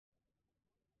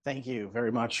Thank you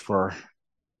very much for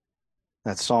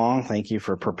that song. Thank you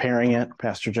for preparing it,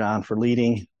 Pastor John, for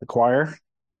leading the choir.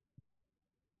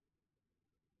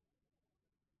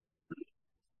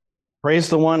 Praise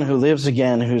the one who lives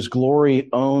again, whose glory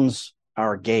owns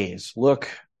our gaze. Look,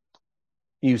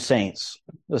 you saints,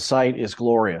 the sight is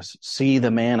glorious. See the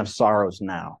man of sorrows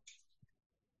now.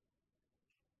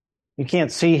 You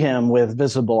can't see him with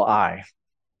visible eye,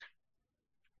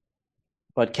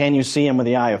 but can you see him with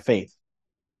the eye of faith?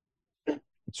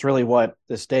 It's really what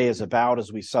this day is about as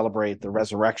we celebrate the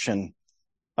resurrection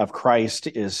of Christ,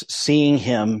 is seeing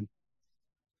him,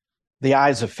 the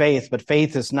eyes of faith. But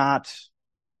faith is not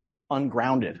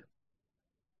ungrounded.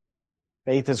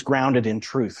 Faith is grounded in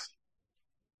truth.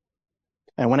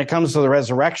 And when it comes to the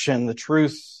resurrection, the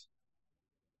truth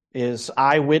is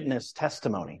eyewitness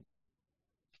testimony.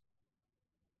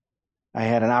 I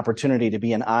had an opportunity to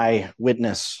be an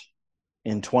eyewitness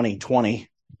in 2020.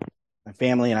 My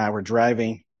family and I were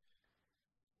driving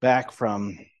back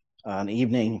from an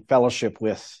evening fellowship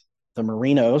with the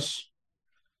Marinos.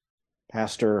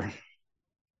 Pastor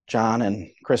John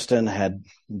and Kristen had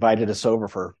invited us over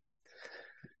for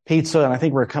pizza, and I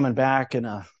think we were coming back in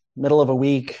the middle of a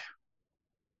week.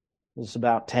 It was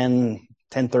about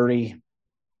 10:30,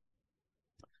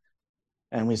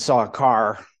 and we saw a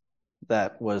car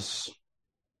that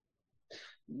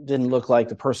didn't look like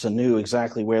the person knew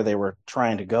exactly where they were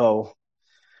trying to go.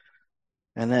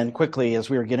 And then quickly, as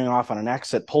we were getting off on an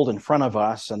exit, pulled in front of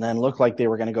us, and then looked like they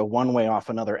were going to go one way off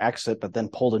another exit, but then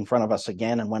pulled in front of us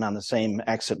again and went on the same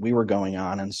exit we were going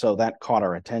on. And so that caught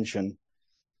our attention.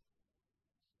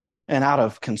 And out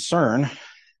of concern,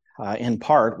 in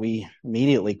part, we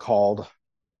immediately called,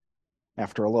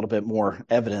 after a little bit more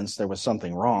evidence, there was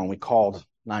something wrong. We called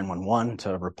 911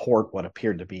 to report what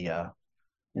appeared to be an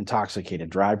intoxicated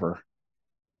driver.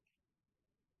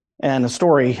 And the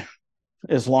story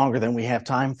is longer than we have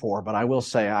time for, but I will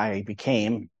say I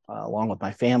became, along with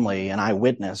my family, an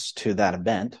eyewitness to that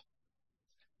event.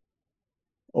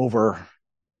 Over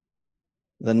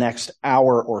the next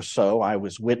hour or so, I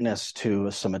was witness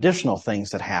to some additional things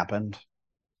that happened,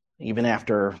 even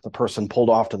after the person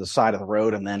pulled off to the side of the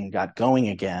road and then got going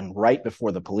again right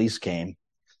before the police came.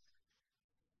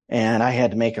 And I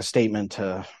had to make a statement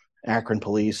to Akron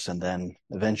police, and then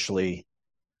eventually,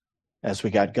 as we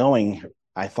got going,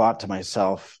 I thought to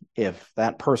myself, if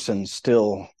that person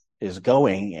still is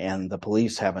going and the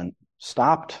police haven't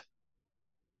stopped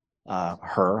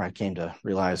her, I came to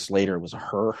realize later it was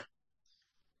her,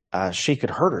 she could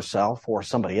hurt herself or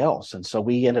somebody else. And so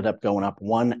we ended up going up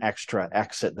one extra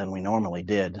exit than we normally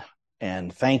did.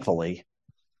 And thankfully,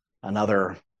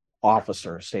 another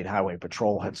officer, State Highway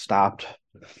Patrol, had stopped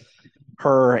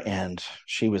her, and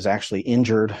she was actually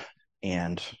injured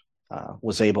and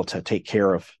was able to take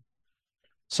care of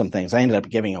some things. I ended up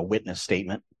giving a witness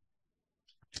statement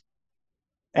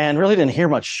and really didn't hear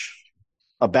much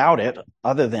about it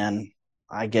other than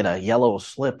I get a yellow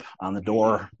slip on the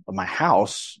door of my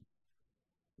house,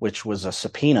 which was a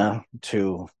subpoena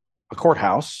to a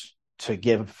courthouse to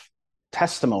give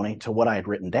testimony to what I had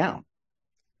written down.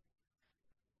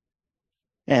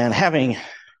 And having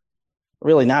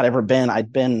really not ever been,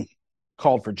 I'd been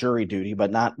called for jury duty, but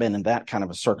not been in that kind of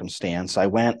a circumstance. I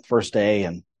went first day,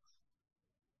 and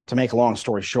to make a long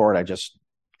story short, I just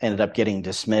ended up getting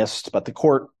dismissed, but the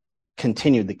court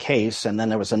continued the case. And then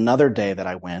there was another day that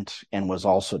I went and was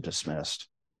also dismissed.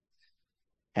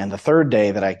 And the third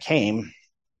day that I came,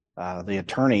 the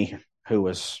attorney who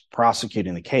was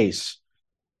prosecuting the case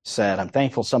said, "I'm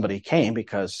thankful somebody came,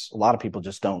 because a lot of people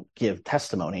just don't give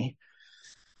testimony."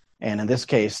 And in this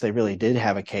case, they really did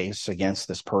have a case against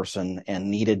this person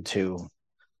and needed to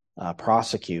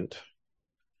prosecute.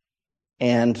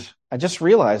 And I just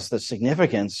realized the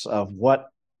significance of what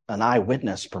an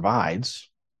eyewitness provides.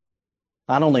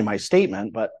 Not only my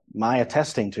statement, but my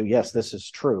attesting to, yes, this is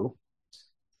true.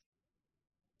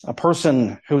 A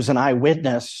person who's an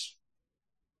eyewitness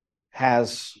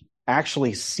has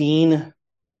actually seen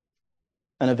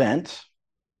an event,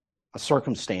 a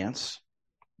circumstance,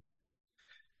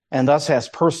 and thus has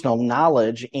personal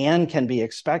knowledge and can be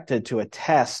expected to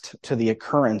attest to the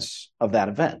occurrence of that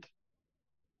event.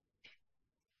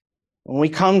 When we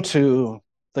come to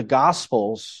the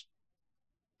Gospels,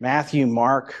 Matthew,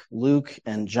 Mark, Luke,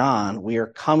 and John, we are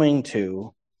coming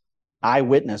to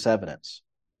eyewitness evidence.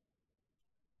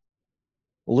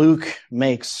 Luke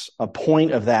makes a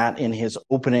point of that in his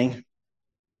opening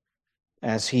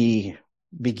as he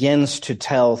begins to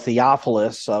tell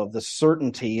Theophilus of the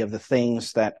certainty of the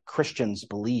things that Christians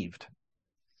believed.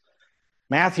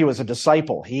 Matthew was a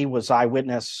disciple. He was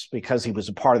eyewitness because he was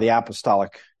a part of the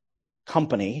apostolic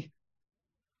company.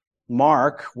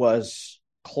 Mark was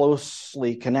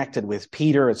closely connected with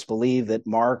Peter. It's believed that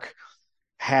Mark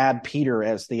had Peter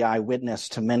as the eyewitness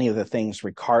to many of the things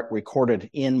recorded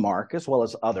in Mark, as well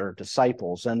as other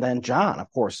disciples. And then John,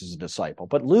 of course, is a disciple.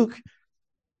 But Luke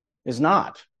is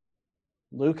not.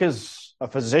 Luke is a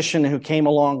physician who came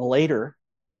along later.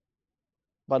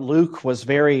 But Luke was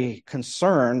very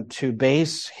concerned to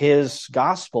base his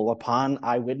gospel upon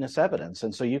eyewitness evidence.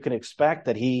 And so you can expect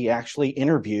that he actually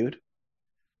interviewed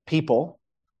people,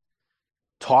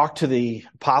 talked to the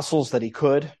apostles that he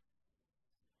could.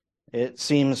 It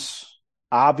seems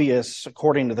obvious,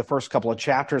 according to the first couple of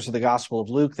chapters of the Gospel of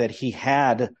Luke, that he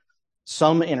had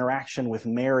some interaction with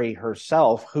Mary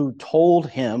herself, who told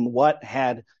him what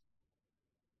had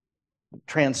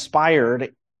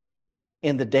transpired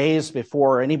in the days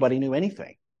before anybody knew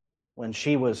anything. When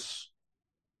she was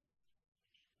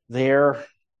there,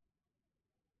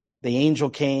 the angel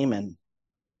came and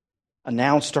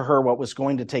announced to her what was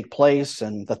going to take place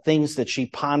and the things that she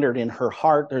pondered in her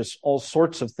heart. There's all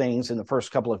sorts of things in the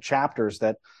first couple of chapters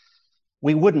that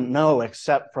we wouldn't know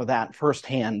except for that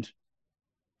firsthand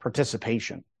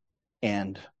participation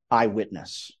and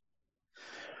eyewitness.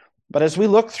 But as we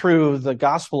look through the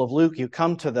Gospel of Luke, you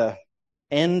come to the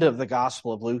end of the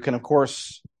Gospel of Luke, and of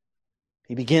course,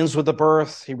 he begins with the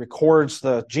birth. He records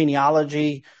the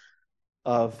genealogy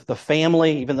of the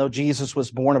family, even though Jesus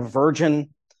was born of a virgin.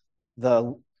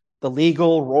 The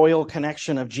legal royal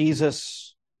connection of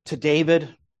Jesus to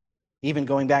David, even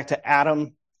going back to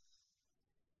Adam.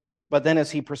 But then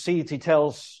as he proceeds, he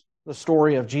tells the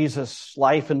story of Jesus'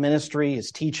 life and ministry,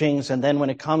 his teachings, and then when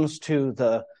it comes to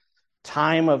the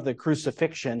time of the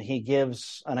crucifixion, he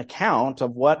gives an account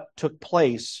of what took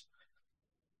place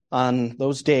on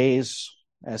those days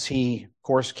as he, of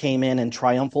course, came in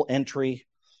triumphal entry,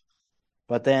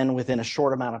 but then within a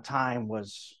short amount of time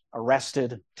was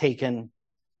arrested, taken,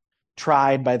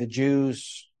 tried by the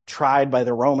Jews, tried by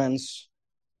the Romans,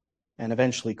 and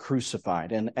eventually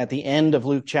crucified. And at the end of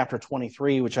Luke chapter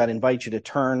 23, which I'd invite you to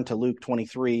turn to Luke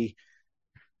 23,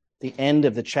 the end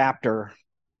of the chapter,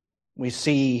 we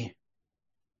see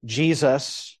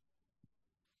Jesus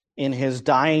in his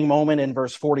dying moment in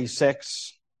verse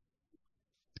 46.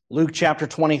 Luke chapter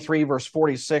 23, verse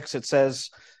 46, it says,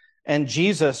 "And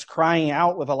Jesus, crying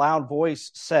out with a loud voice,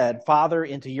 said, 'Father,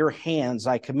 into your hands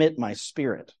I commit my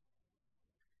spirit.'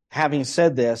 Having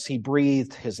said this, he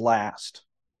breathed his last."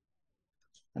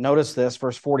 And notice this,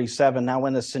 verse 47, "Now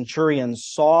when the centurion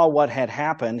saw what had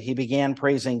happened, he began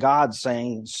praising God,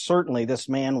 saying, 'Certainly this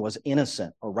man was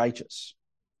innocent or righteous.'"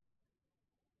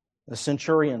 The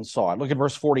centurion saw it. Look at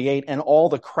verse 48. "And all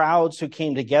the crowds who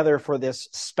came together for this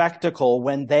spectacle,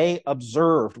 when they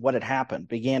observed what had happened,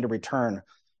 began to return,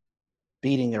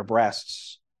 beating their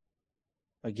breasts."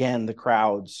 Again, the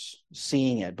crowds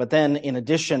seeing it. But then in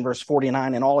addition, verse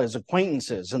 49, "And all his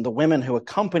acquaintances and the women who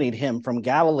accompanied him from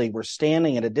Galilee were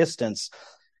standing at a distance,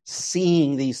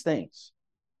 seeing these things."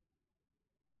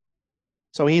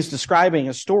 So he's describing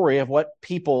a story of what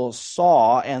people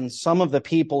saw, and some of the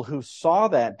people who saw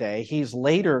that day, he's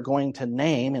later going to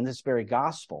name in this very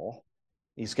gospel.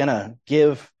 He's going to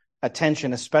give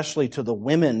attention especially to the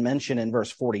women mentioned in verse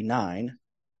 49.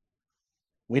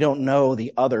 We don't know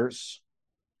the others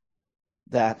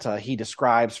that he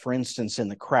describes, for instance, in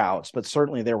the crowds, but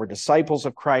certainly there were disciples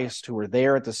of Christ who were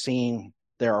there at the scene.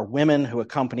 There are women who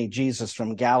accompanied Jesus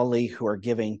from Galilee who are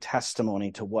giving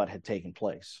testimony to what had taken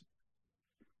place.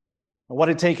 What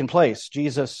had taken place?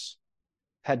 Jesus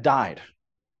had died.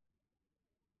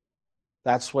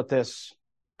 That's what this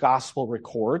gospel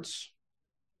records,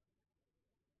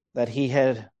 that he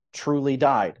had truly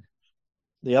died.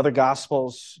 The other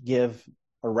gospels give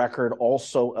a record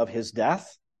also of his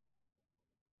death.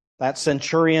 That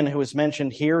centurion who is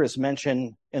mentioned here is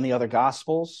mentioned in the other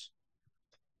gospels.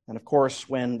 And of course,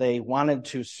 when they wanted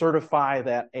to certify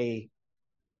that a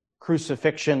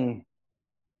crucifixion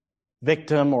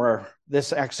victim or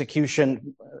this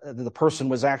execution, the person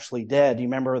was actually dead, you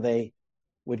remember they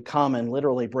would come and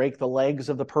literally break the legs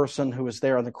of the person who was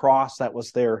there on the cross. That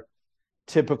was their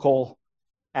typical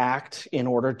act in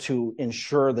order to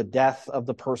ensure the death of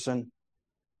the person.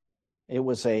 It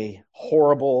was a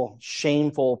horrible,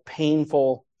 shameful,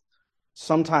 painful,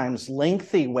 sometimes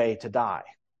lengthy way to die.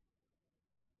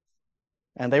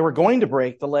 And they were going to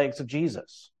break the legs of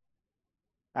Jesus.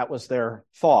 That was their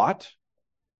thought.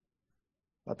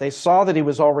 But they saw that he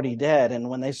was already dead. And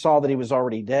when they saw that he was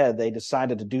already dead, they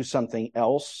decided to do something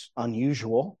else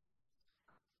unusual.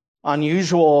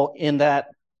 Unusual in that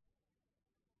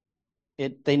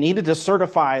they needed to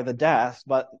certify the death,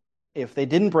 but if they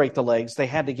didn't break the legs, they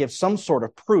had to give some sort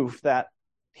of proof that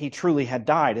he truly had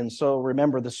died. And so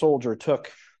remember, the soldier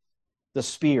took the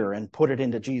spear and put it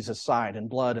into Jesus' side, and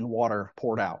blood and water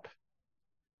poured out.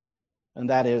 And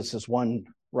that is, as one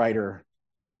writer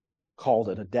called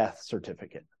it, a death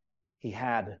certificate. He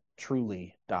had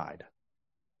truly died.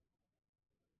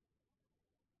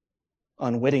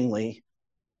 Unwittingly,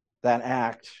 that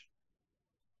act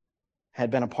had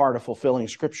been a part of fulfilling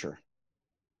Scripture.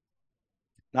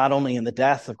 Not only in the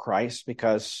death of Christ,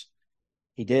 because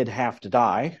he did have to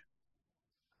die.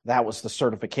 That was the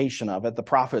certification of it. The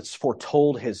prophets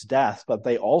foretold his death, but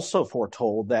they also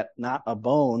foretold that not a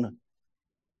bone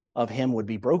of him would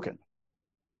be broken.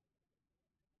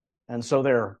 And so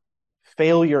their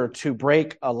failure to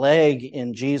break a leg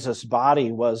in Jesus'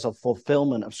 body was a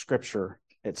fulfillment of Scripture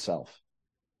itself.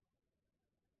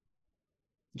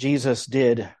 Jesus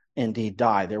did indeed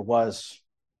die. There was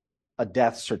a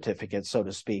death certificate, so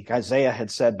to speak. Isaiah had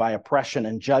said, by oppression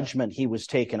and judgment he was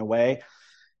taken away.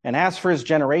 And as for his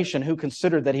generation, who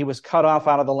considered that he was cut off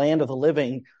out of the land of the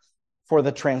living for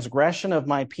the transgression of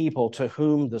my people, to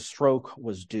whom the stroke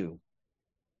was due.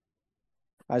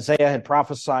 Isaiah had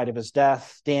prophesied of his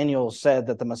death. Daniel said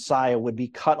that the Messiah would be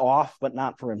cut off, but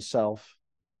not for himself.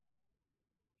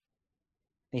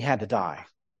 He had to die.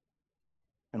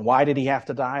 And why did he have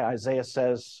to die? Isaiah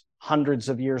says hundreds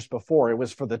of years before, it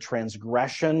was for the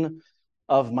transgression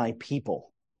of my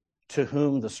people, to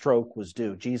whom the stroke was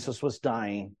due. Jesus was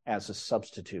dying as a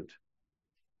substitute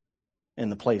in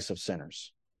the place of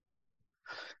sinners.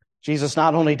 Jesus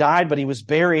not only died, but he was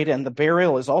buried, and the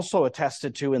burial is also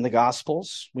attested to in the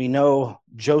Gospels. We know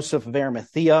Joseph of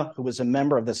Arimathea, who was a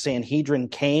member of the Sanhedrin,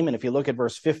 came, and if you look at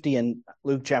verse 50 in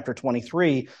Luke chapter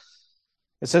 23,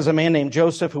 it says, a man named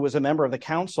Joseph, who was a member of the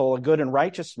council, a good and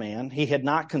righteous man, he had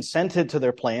not consented to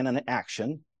their plan and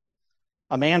action.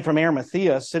 A man from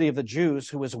Arimathea, city of the Jews,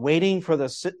 who was waiting for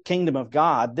the kingdom of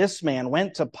God, this man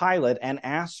went to Pilate and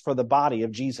asked for the body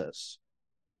of Jesus.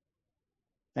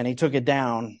 And he took it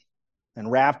down and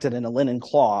wrapped it in a linen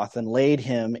cloth and laid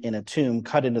him in a tomb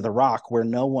cut into the rock where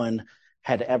no one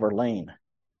had ever lain.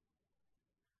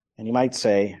 And you might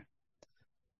say,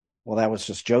 well, that was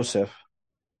just Joseph.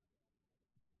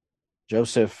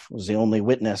 Joseph was the only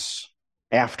witness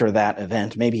after that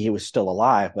event. Maybe he was still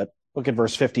alive, but look at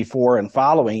verse 54 and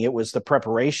following. It was the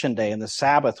preparation day, and the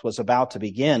Sabbath was about to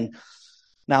begin.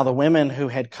 Now the women who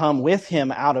had come with him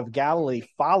out of Galilee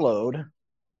followed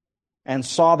and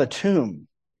saw the tomb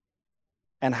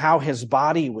and how his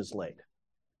body was laid.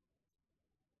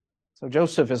 So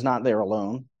Joseph is not there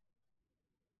alone.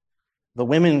 The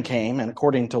women came, and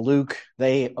according to Luke,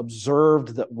 they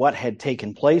observed that what had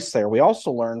taken place there. We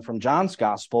also learn from John's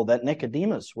gospel that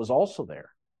Nicodemus was also there.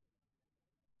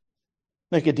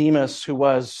 Nicodemus, who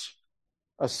was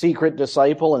a secret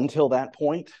disciple until that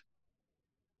point,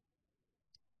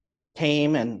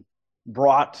 came and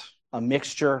brought a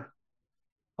mixture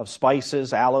of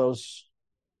spices, aloes,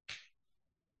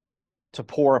 to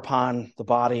pour upon the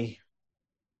body.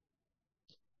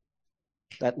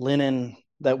 That linen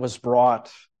that was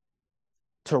brought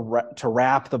to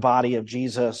wrap the body of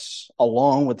Jesus,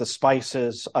 along with the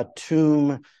spices, a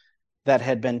tomb that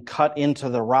had been cut into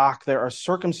the rock. There are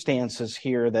circumstances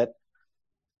here that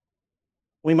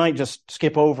we might just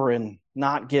skip over and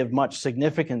not give much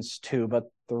significance to, but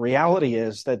the reality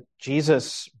is that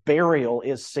Jesus' burial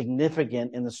is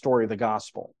significant in the story of the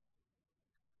gospel.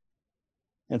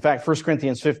 In fact, 1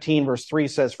 Corinthians 15, verse 3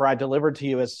 says, for I delivered to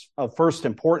you as of first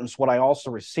importance what I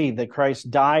also received, that Christ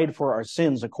died for our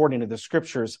sins according to the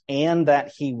Scriptures, and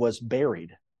that he was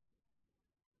buried.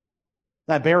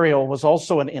 That burial was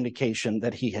also an indication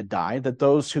that he had died, that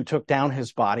those who took down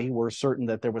his body were certain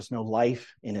that there was no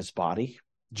life in his body.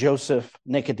 Joseph,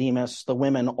 Nicodemus, the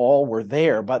women, all were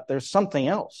there, but there's something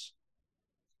else.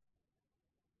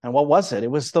 And what was it?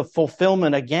 It was the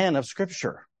fulfillment again of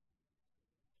Scripture.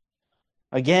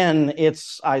 Again,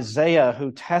 it's Isaiah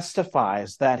who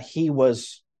testifies that he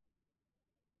was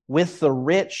with the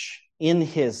rich in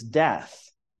his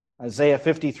death. Isaiah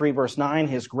 53, verse 9,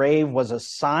 his grave was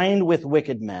assigned with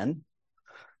wicked men,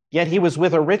 yet he was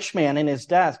with a rich man in his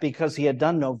death because he had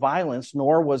done no violence,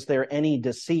 nor was there any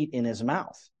deceit in his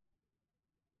mouth.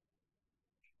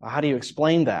 How do you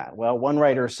explain that? Well, one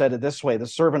writer said it this way: the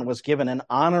servant was given an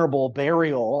honorable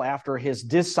burial after his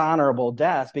dishonorable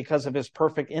death because of his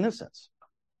perfect innocence.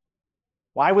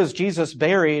 Why was Jesus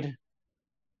buried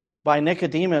by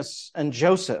Nicodemus and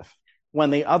Joseph when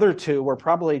the other two were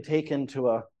probably taken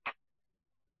to a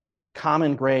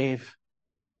common grave,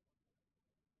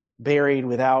 buried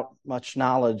without much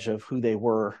knowledge of who they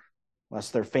were,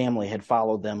 unless their family had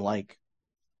followed them like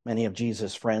many of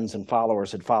Jesus' friends and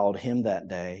followers had followed him that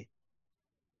day?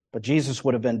 But Jesus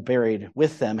would have been buried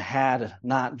with them had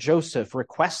not Joseph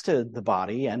requested the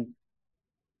body and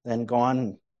then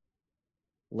gone,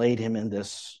 laid him in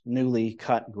this newly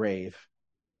cut grave.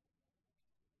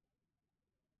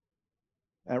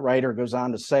 That writer goes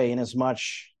on to say, inasmuch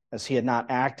as he had not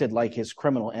acted like his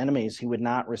criminal enemies, he would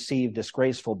not receive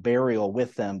disgraceful burial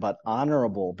with them, but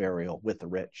honorable burial with the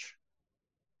rich.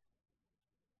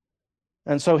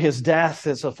 And so his death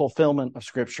is a fulfillment of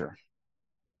Scripture.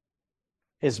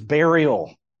 His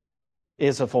burial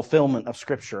is a fulfillment of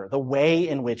Scripture. The way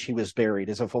in which he was buried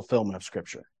is a fulfillment of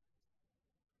Scripture.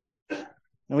 And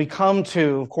we come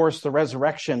to, of course, the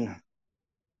resurrection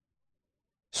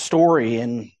story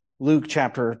in Luke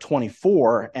chapter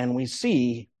 24, and we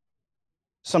see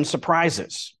some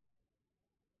surprises.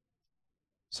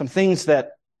 Some things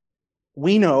that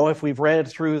we know if we've read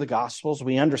through the Gospels,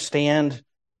 we understand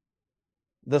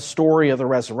the story of the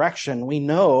resurrection, we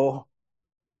know,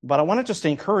 but I want to just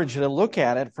encourage you to look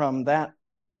at it from the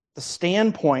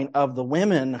standpoint of the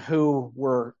women who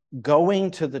were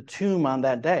going to the tomb on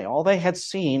that day. All they had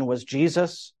seen was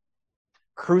Jesus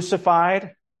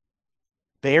crucified,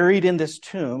 buried in this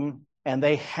tomb, and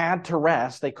they had to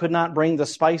rest. They could not bring the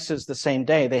spices the same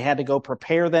day. They had to go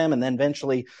prepare them and then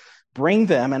eventually bring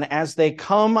them. And as they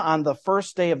come on the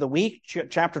first day of the week,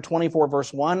 chapter 24,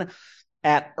 verse 1,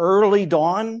 at early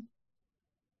dawn,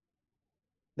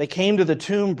 they came to the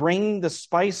tomb bringing the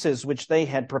spices which they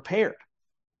had prepared.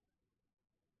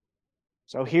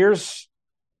 So here's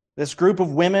this group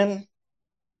of women,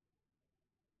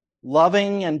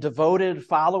 loving and devoted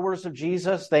followers of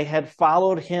Jesus. They had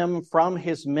followed him from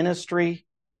his ministry,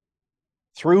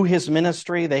 through his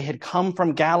ministry. They had come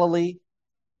from Galilee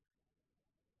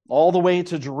all the way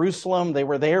to Jerusalem. They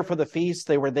were there for the feast.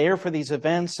 They were there for these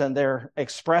events, and they're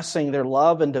expressing their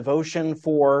love and devotion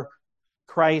for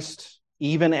Christ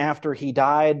even after he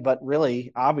died, but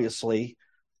really, obviously,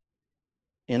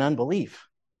 in unbelief.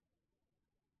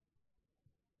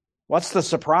 What's the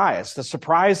surprise? The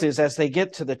surprise is as they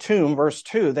get to the tomb, verse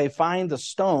 2, they find the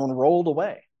stone rolled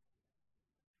away.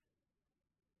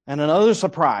 And another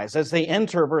surprise, as they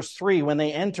enter, verse 3, when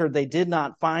they entered, they did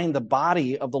not find the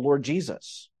body of the Lord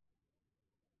Jesus.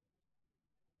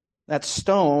 That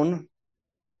stone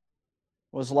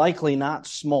was likely not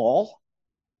small.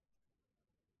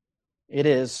 It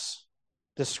is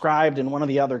described in one of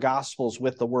the other Gospels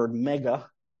with the word mega,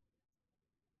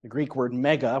 the Greek word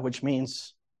mega, which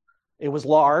means it was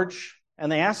large.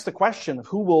 And they asked the question,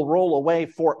 who will roll away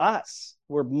for us?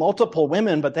 We're multiple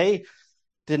women, but they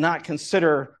did not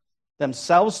consider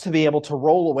themselves to be able to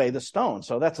roll away the stone.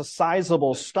 So that's a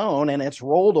sizable stone, and it's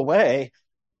rolled away.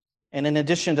 And in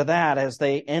addition to that, as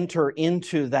they enter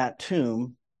into that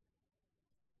tomb,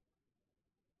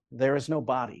 there is no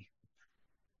body.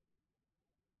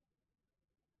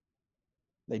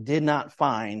 They did not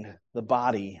find the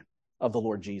body of the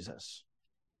Lord Jesus.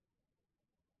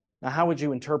 Now, how would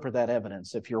you interpret that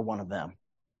evidence if you're one of them?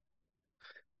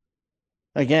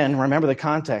 Again, remember the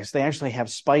context. They actually have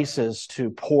spices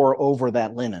to pour over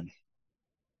that linen.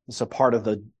 It's a part of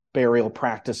the burial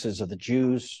practices of the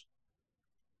Jews.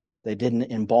 They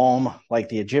didn't embalm like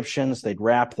the Egyptians. They'd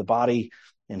wrap the body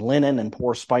in linen and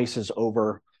pour spices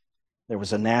over. There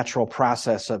was a natural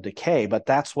process of decay, but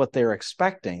that's what they're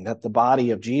expecting, that the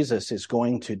body of Jesus is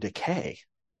going to decay.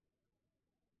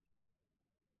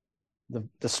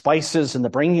 The spices and the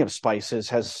bringing of spices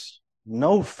has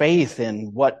no faith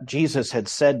in what Jesus had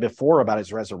said before about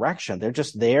his resurrection. They're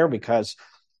just there because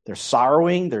they're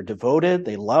sorrowing, they're devoted,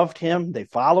 they loved him, they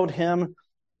followed him.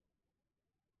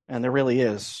 And there really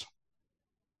is,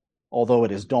 although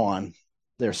it is dawn,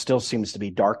 there still seems to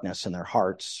be darkness in their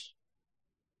hearts.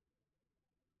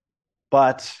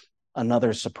 But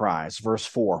another surprise, verse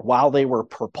 4, while they were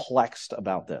perplexed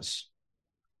about this,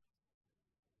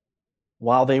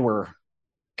 while they were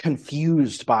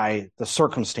confused by the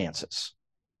circumstances,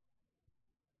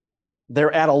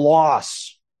 they're at a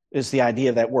loss, is the idea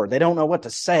of that word. They don't know what to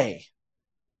say.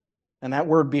 And that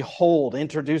word behold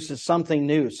introduces something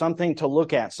new, something to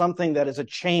look at, something that is a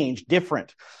change,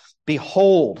 different.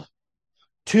 Behold,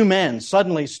 two men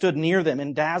suddenly stood near them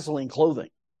in dazzling clothing.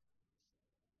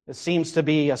 It seems to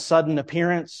be a sudden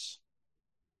appearance.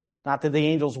 Not that the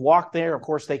angels walked there. Of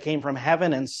course, they came from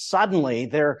heaven, and suddenly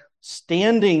they're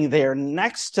standing there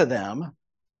next to them.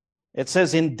 It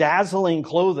says in dazzling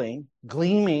clothing,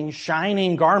 gleaming,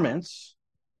 shining garments.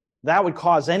 That would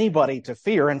cause anybody to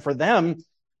fear. And for them,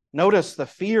 notice the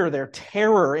fear, their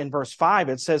terror in verse 5.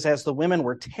 It says, as the women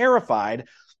were terrified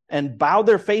and bowed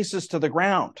their faces to the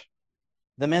ground,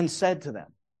 the men said to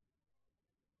them.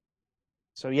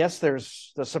 So yes,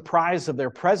 there's the surprise of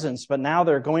their presence, but now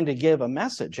they're going to give a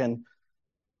message. And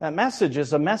that message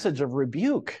is a message of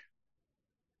rebuke.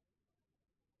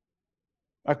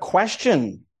 A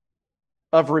question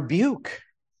of rebuke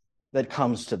that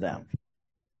comes to them.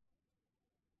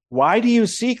 Why do you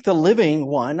seek the living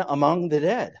one among the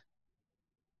dead?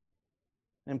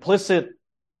 Implicit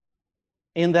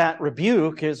in that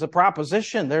rebuke is a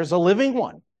proposition. There's a living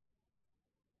one.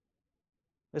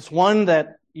 This one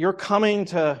that you're coming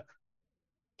to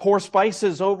pour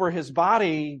spices over his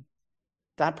body,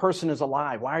 that person is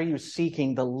alive. Why are you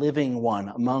seeking the living one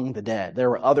among the dead? There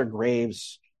were other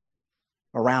graves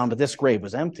around, but this grave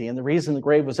was empty. And the reason the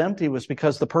grave was empty was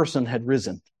because the person had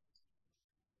risen.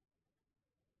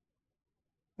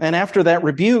 And after that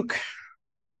rebuke,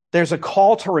 there's a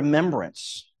call to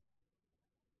remembrance.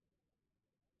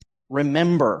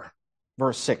 Remember,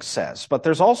 verse 6 says. But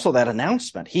there's also that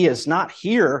announcement. He is not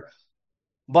here,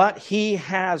 but he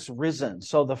has risen.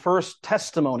 So the first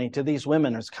testimony to these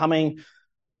women is coming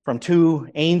from two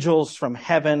angels from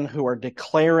heaven who are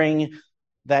declaring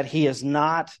that he is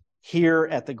not here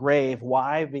at the grave.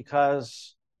 Why?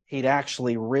 Because he'd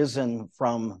actually risen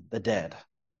from the dead.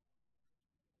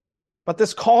 But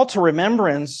this call to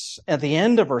remembrance at the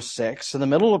end of verse 6, in the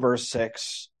middle of verse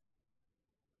 6,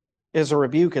 is a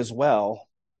rebuke as well,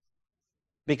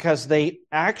 because they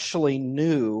actually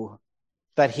knew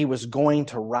that he was going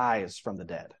to rise from the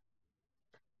dead.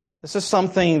 This is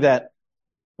something that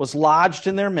was lodged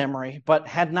in their memory, but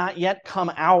had not yet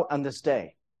come out on this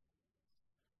day.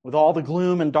 With all the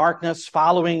gloom and darkness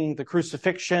following the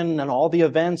crucifixion and all the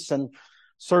events, and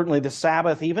certainly the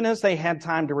Sabbath, even as they had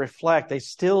time to reflect, they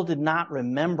still did not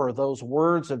remember those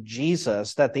words of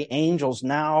Jesus that the angels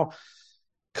now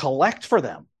collect for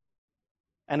them.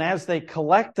 And as they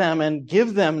collect them and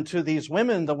give them to these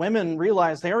women, the women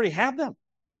realize they already have them.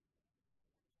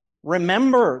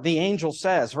 Remember, the angel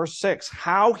says, verse 6,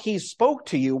 how he spoke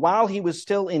to you while he was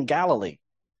still in Galilee,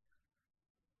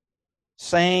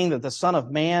 saying that the Son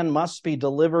of Man must be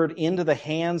delivered into the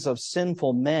hands of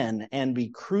sinful men and be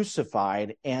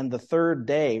crucified, and the third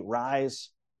day rise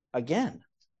again.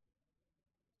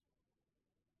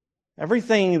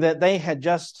 Everything that they had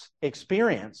just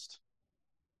experienced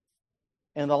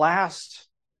in the last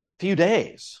few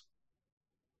days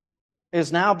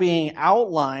is now being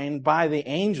outlined by the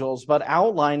angels, but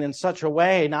outlined in such a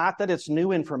way, not that it's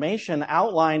new information,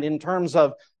 outlined in terms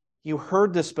of, you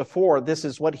heard this before, this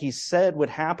is what he said would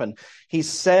happen. He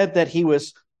said that he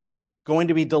was going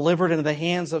to be delivered into the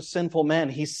hands of sinful men.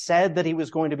 He said that he was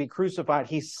going to be crucified.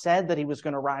 He said that he was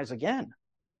going to rise again.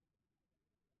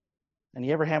 And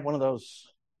you ever have one of those,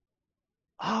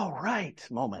 oh, right,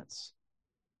 moments?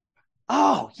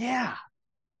 Oh, yeah.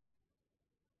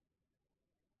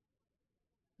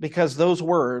 Because those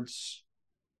words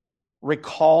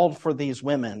recalled for these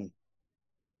women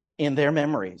in their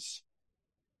memories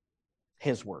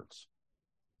his words.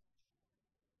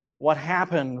 What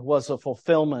happened was a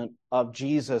fulfillment of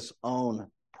Jesus' own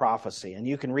prophecy. And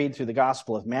you can read through the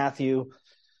Gospel of Matthew,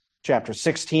 chapter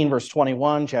 16, verse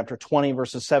 21, chapter 20,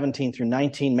 verses 17 through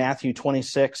 19, Matthew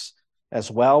 26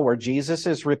 as well, where Jesus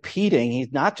is repeating.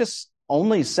 He's not just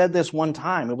only said this one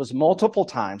time. It was multiple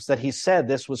times that he said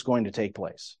this was going to take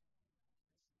place.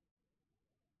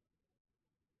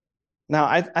 Now,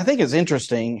 I think it's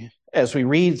interesting as we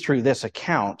read through this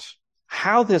account,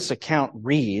 how this account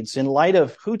reads in light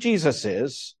of who Jesus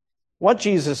is, what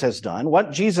Jesus has done,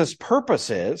 what Jesus' purpose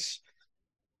is,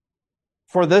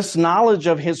 for this knowledge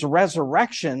of his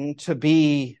resurrection to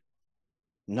be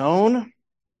known,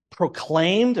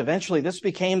 proclaimed. Eventually, this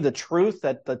became the truth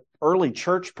that the early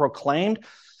church proclaimed.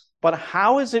 But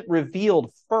how is it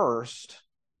revealed first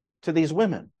to these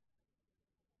women?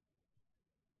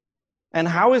 And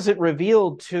how is it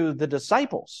revealed to the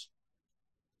disciples?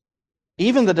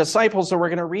 Even the disciples that we're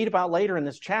going to read about later in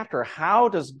this chapter, how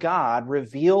does God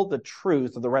reveal the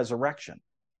truth of the resurrection?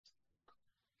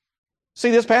 See,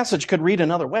 this passage could read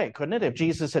another way, couldn't it? If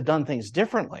Jesus had done things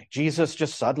differently. Jesus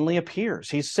just suddenly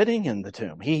appears. He's sitting in the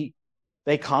tomb.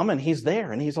 They come and he's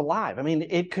there and he's alive. I mean,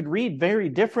 it could read very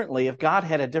differently if God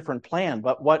had a different plan.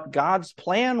 But what God's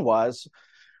plan was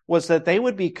that they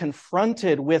would be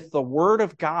confronted with the word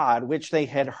of God, which they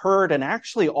had heard and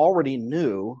actually already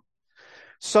knew,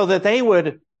 so that they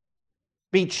would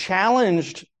be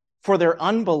challenged for their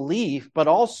unbelief, but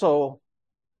also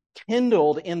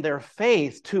kindled in their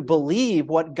faith to believe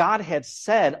what God had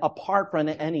said apart from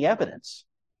any evidence.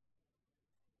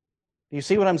 Do you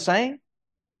see what I'm saying?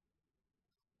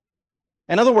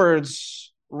 In other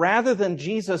words, rather than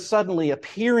Jesus suddenly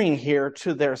appearing here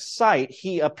to their sight,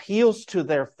 he appeals to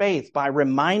their faith by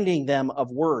reminding them of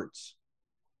words.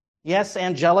 Yes,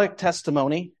 angelic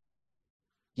testimony.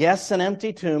 Yes, an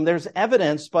empty tomb. There's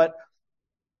evidence, but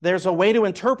there's a way to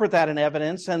interpret that in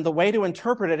evidence, and the way to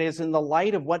interpret it is in the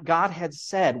light of what God had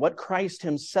said, what Christ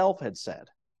himself had said.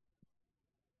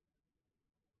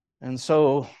 And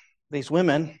so these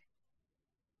women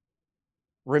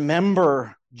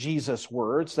remember Jesus'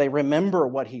 words. They remember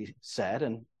what he said.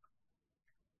 And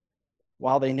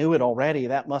while they knew it already,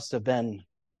 that must have been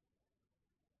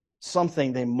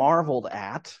something they marveled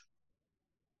at.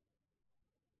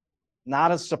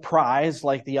 Not a surprise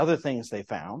like the other things they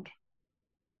found,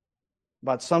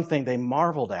 but something they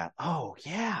marveled at. Oh,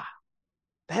 yeah,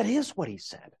 that is what he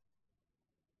said.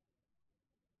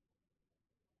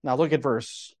 Now look at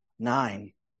verse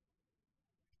 9.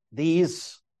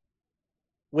 These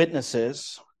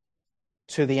witnesses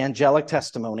to the angelic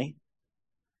testimony,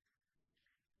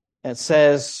 it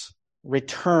says,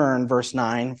 return, verse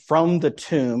 9, from the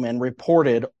tomb and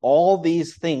reported all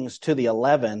these things to the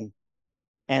 11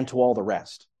 and to all the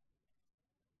rest.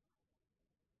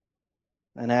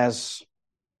 And as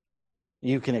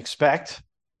you can expect,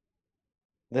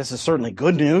 this is certainly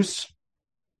good news.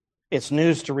 It's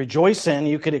news to rejoice in.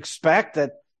 You could expect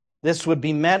that this would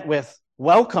be met with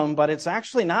welcome, but it's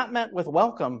actually not met with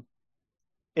welcome.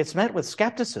 It's met with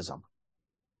skepticism.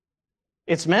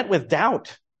 It's met with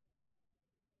doubt.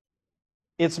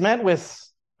 It's met with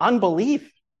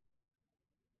unbelief.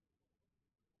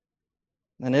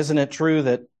 And isn't it true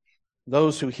that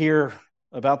those who hear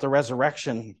about the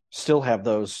resurrection still have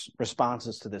those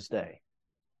responses to this day?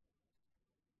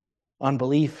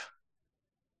 Unbelief,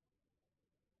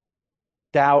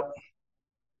 doubt,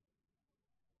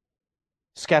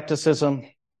 skepticism,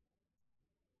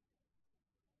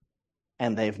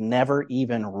 and they've never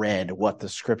even read what the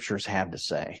scriptures have to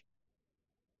say.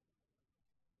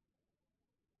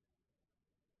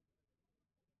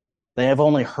 They have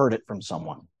only heard it from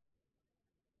someone.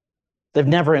 They've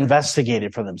never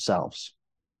investigated for themselves.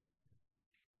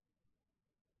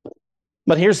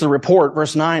 But here's the report,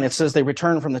 verse 9. It says they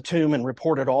returned from the tomb and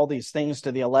reported all these things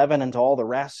to the 11 and to all the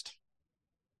rest.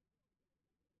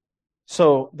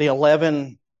 So the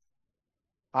 11,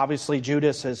 obviously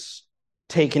Judas has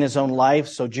taken his own life,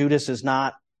 so Judas is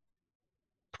not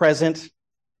present,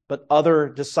 but other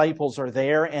disciples are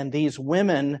there, and these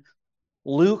women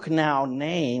Luke now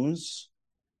names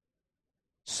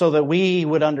so that we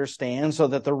would understand, so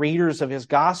that the readers of his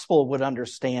gospel would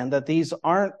understand that these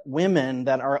aren't women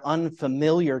that are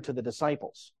unfamiliar to the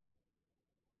disciples.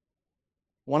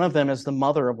 One of them is the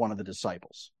mother of one of the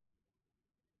disciples.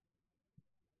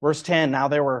 Verse 10, now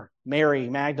there were Mary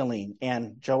Magdalene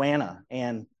and Joanna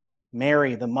and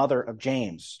Mary, the mother of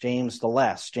James, James the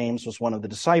Less. James was one of the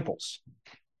disciples.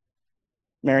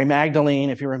 Mary Magdalene,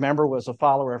 if you remember, was a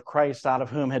follower of Christ, out of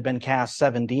whom had been cast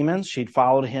 7 demons. She'd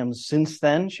followed him since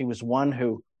then. She was one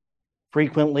who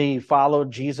frequently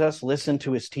followed Jesus, listened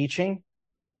to his teaching.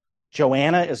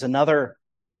 Joanna is another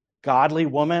godly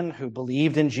woman who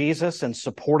believed in Jesus and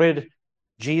supported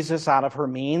Jesus out of her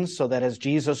means, so that as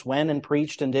Jesus went and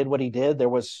preached and did what he did, there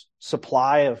was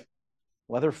supply of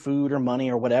whether food or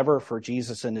money or whatever for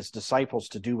Jesus and his disciples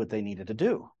to do what they needed to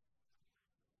do.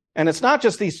 And it's not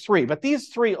just these 3, but these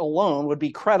 3 alone would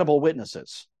be credible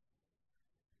witnesses.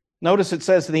 Notice it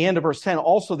says at the end of verse 10,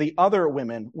 also the other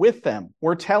women with them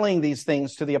were telling these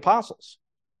things to the apostles.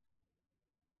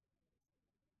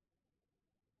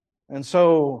 And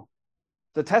so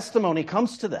the testimony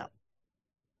comes to them.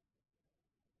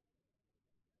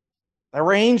 There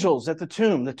were angels at the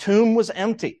tomb. The tomb was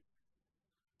empty.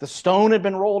 The stone had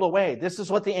been rolled away. This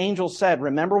is what the angels said.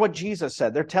 Remember what Jesus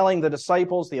said. They're telling the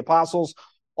disciples, the apostles,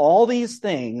 all these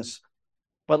things,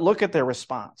 but look at their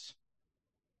response.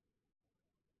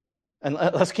 And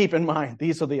let's keep in mind,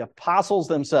 these are the apostles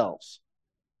themselves.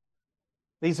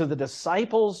 These are the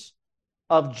disciples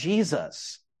of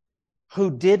Jesus who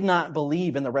did not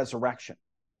believe in the resurrection.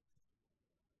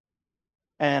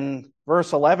 And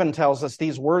verse 11 tells us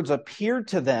these words appeared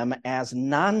to them as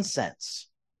nonsense,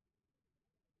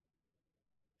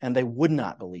 and they would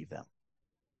not believe them.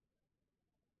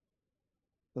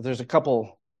 So there's a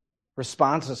couple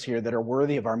responses here that are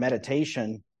worthy of our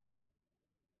meditation.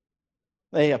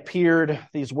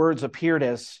 These words appeared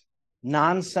as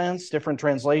nonsense. Different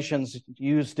translations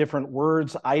use different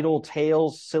words: idle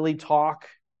tales, silly talk,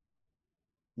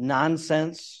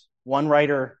 nonsense. One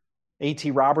writer,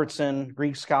 A.T. Robertson,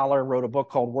 Greek scholar, wrote a book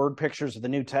called Word Pictures of the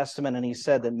New Testament, and he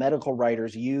said that medical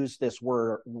writers use this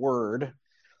word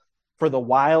for the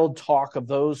wild talk of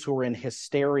those who are in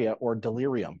hysteria or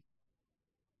delirium.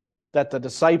 That the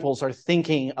disciples are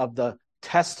thinking of the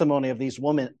testimony of these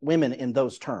women in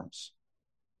those terms.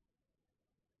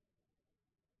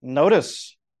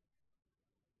 Notice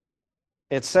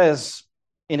it says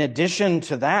In addition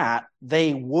to that,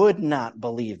 they would not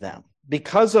believe them.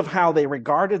 Because of how they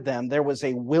regarded them, there was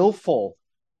a willful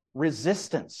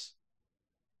resistance.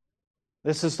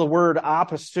 This is the word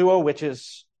apostua, which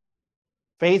is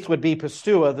faith would be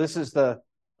pistua. This is the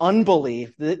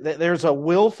unbelief. There's a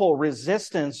willful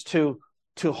resistance to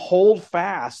hold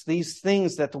fast these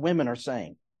things that the women are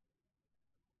saying.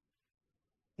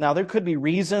 Now, there could be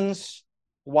reasons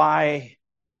why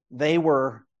they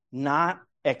were not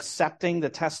accepting the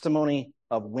testimony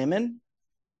of women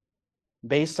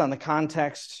based on the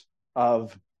context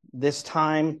of this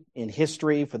time in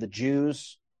history for the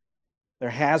Jews.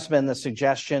 There has been the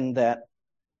suggestion that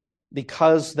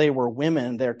because they were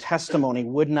women, their testimony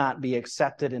would not be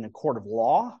accepted in a court of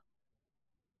law.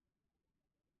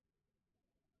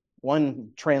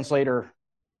 One translator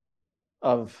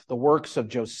of the works of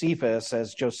Josephus,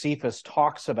 as Josephus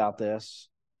talks about this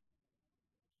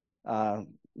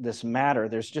matter,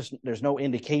 there's no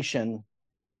indication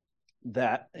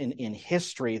that in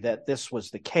history that this was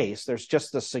the case. There's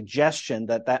just the suggestion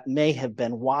that may have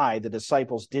been why the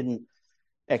disciples didn't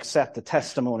accept the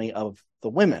testimony of the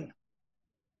women.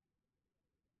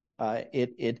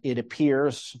 It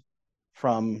appears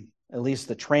from at least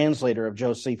the translator of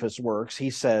Josephus' works, he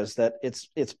says that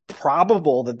it's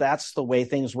probable that that's the way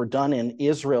things were done in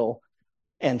Israel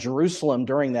and Jerusalem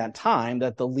during that time,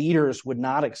 that the leaders would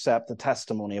not accept the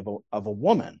testimony of a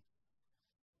woman,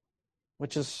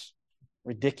 which is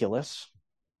ridiculous.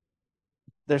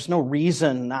 There's no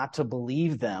reason not to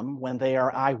believe them when they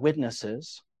are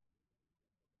eyewitnesses.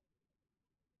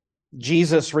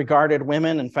 Jesus regarded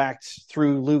women. In fact,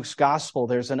 through Luke's gospel,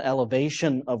 there's an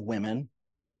elevation of women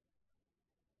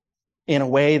in a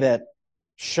way that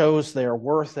shows their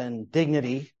worth and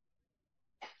dignity.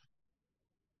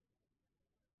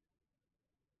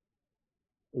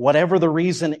 Whatever the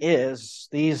reason is,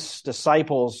 these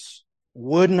disciples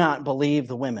would not believe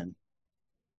the women,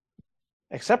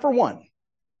 except for one.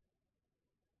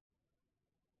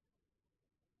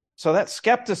 So that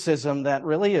skepticism that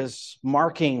really is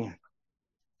marking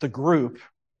the group,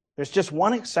 there's just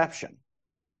one exception.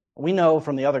 We know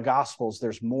from the other Gospels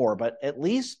there's more, but at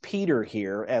least Peter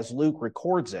here, as Luke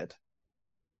records it,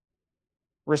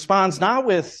 responds not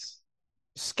with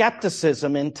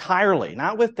skepticism entirely,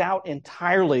 not with doubt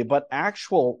entirely, but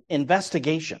actual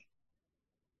investigation.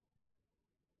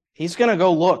 He's going to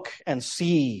go look and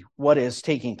see what is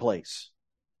taking place.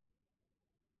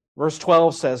 Verse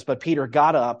 12 says, "But Peter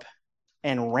got up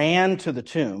and ran to the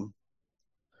tomb.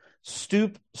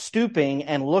 Stooping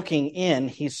and looking in,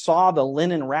 he saw the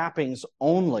linen wrappings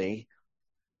only,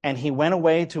 and he went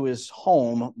away to his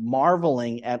home,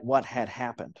 marveling at what had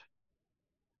happened."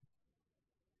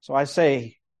 So I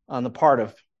say, on the part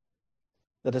of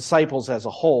the disciples as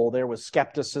a whole, there was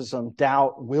skepticism,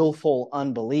 doubt, willful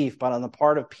unbelief, but on the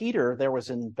part of Peter, there was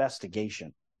an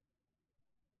investigation.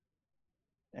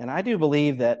 And I do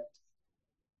believe that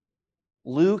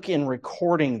Luke, in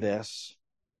recording this,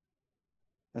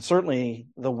 and certainly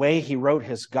the way he wrote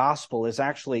his gospel, is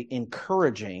actually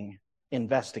encouraging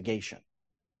investigation.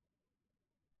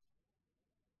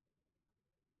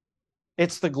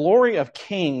 It's the glory of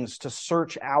kings to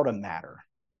search out a matter,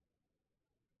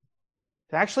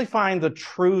 to actually find the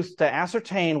truth, to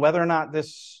ascertain whether or not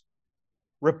this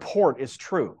report is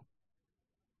true.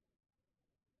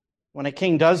 When a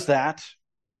king does that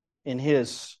in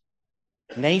his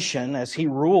nation as he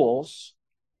rules,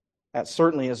 that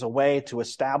certainly is a way to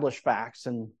establish facts,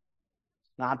 and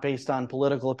not based on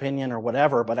political opinion or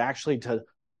whatever, but actually to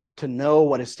know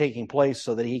what is taking place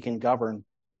so that he can govern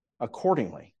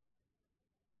accordingly.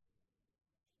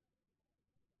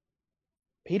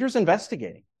 Peter's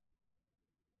investigating.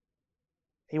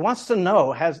 He wants to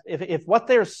know if what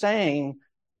they're saying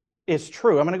is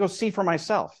true. I'm going to go see for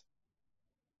myself.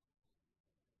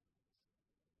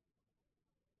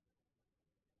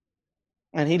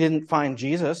 And he didn't find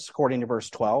Jesus, according to verse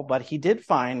 12, but he did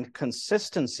find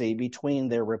consistency between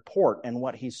their report and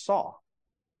what he saw.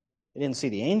 He didn't see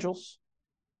the angels.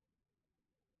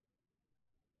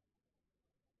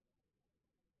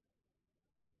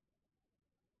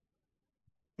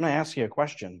 I'm going to ask you a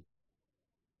question.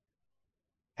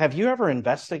 Have you ever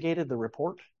investigated the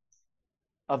report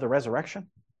of the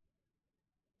resurrection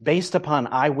based upon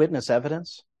eyewitness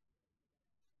evidence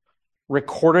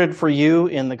recorded for you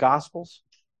in the Gospels?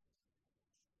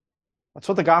 That's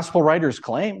what the gospel writers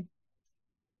claim.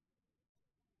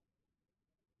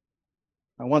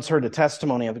 I once heard the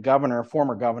testimony of a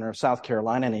former governor of South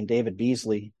Carolina named David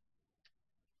Beasley.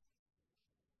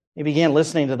 He began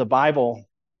listening to the Bible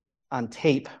on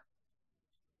tape.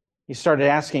 He started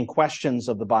asking questions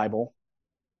of the Bible.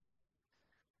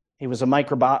 He was a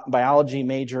microbiology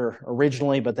major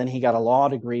originally, but then he got a law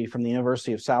degree from the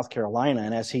University of South Carolina.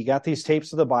 And as he got these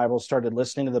tapes of the Bible, started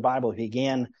listening to the Bible, he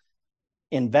began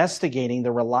investigating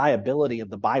the reliability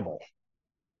of the Bible.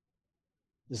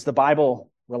 Is the Bible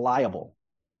reliable?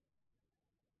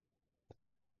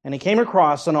 And he came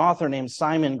across an author named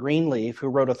Simon Greenleaf, who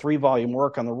wrote a 3-volume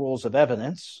work on the rules of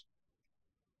evidence.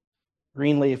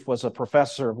 Greenleaf was a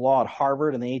professor of law at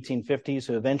Harvard in the 1850s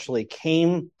who eventually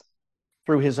came,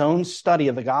 through his own study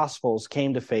of the Gospels,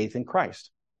 came to faith in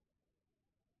Christ.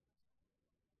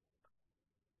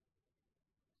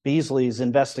 Beasley's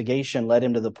investigation led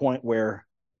him to the point where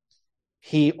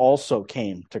he also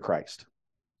came to Christ.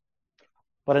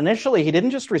 But initially, he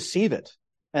didn't just receive it.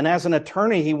 And as an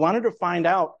attorney, he wanted to find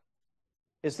out,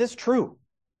 is this true?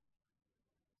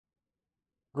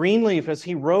 Greenleaf, as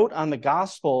he wrote on the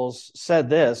Gospels, said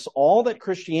this: all that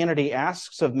Christianity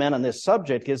asks of men on this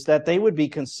subject is that they would be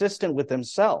consistent with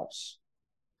themselves,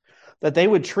 that they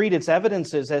would treat its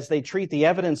evidences as they treat the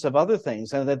evidence of other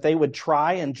things, and that they would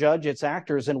try and judge its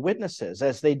actors and witnesses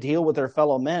as they deal with their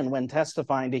fellow men when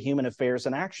testifying to human affairs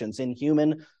and actions in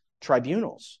human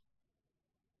tribunals.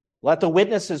 Let the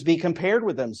witnesses be compared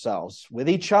with themselves, with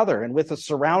each other, and with the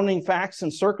surrounding facts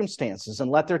and circumstances, and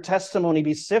let their testimony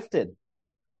be sifted,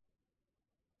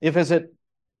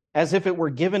 as if it were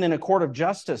given in a court of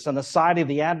justice on the side of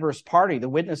the adverse party, the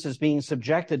witnesses being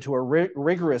subjected to a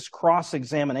rigorous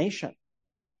cross-examination.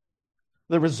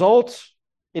 The result,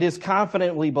 it is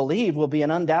confidently believed, will be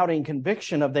an undoubting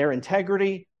conviction of their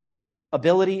integrity,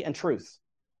 ability, and truth.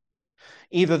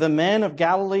 Either the men of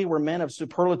Galilee were men of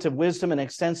superlative wisdom and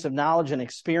extensive knowledge and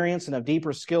experience and of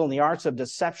deeper skill in the arts of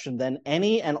deception than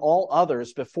any and all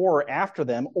others before or after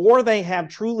them, or they have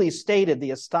truly stated the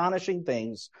astonishing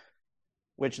things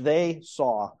which they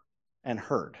saw and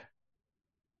heard.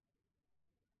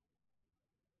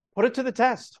 Put it to the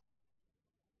test.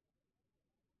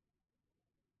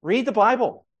 Read the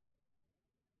Bible.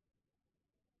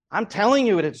 I'm telling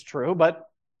you it's true, but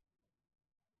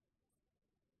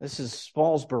this is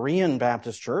Paul's Berean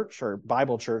Baptist Church, or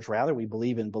Bible Church, rather. We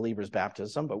believe in believers'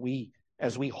 baptism, but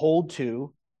as we hold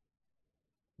to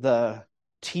the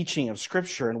teaching of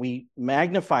Scripture and we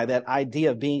magnify that idea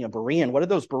of being a Berean, what did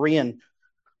those Berean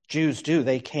Jews do?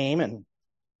 They came, and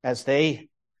as they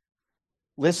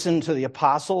listened to the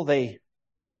apostle, they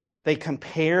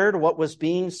compared what was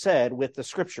being said with the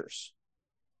Scriptures.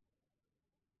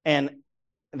 And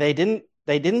they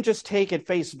didn't just take at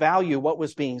face value what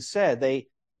was being said.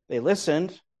 They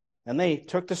listened, and they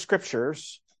took the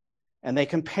Scriptures, and they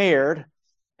compared,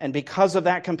 and because of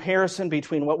that comparison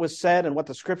between what was said and what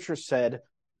the Scripture said,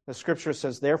 the Scripture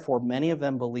says, therefore, many of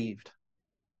them believed.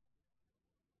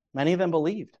 Many of them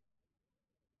believed.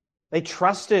 They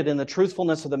trusted in the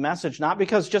truthfulness of the message, not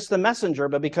because just the messenger,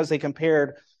 but because they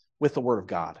compared with the Word of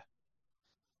God.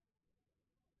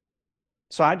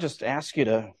 So I just ask you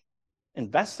to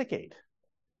investigate.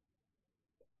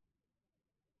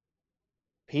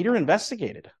 Peter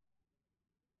investigated.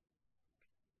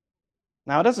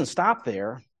 Now, it doesn't stop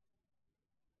there.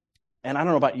 And I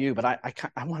don't know about you, but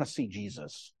I want to see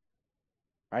Jesus.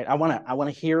 Right? I want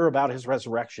to hear about his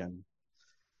resurrection.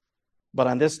 But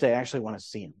on this day, I actually want to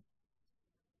see him.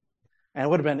 And it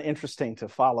would have been interesting to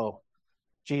follow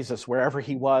Jesus wherever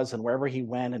he was and wherever he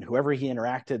went and whoever he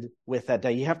interacted with that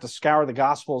day. You have to scour the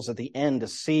Gospels at the end to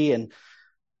see. And,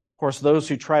 of course, those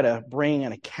who try to bring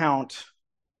an account,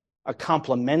 a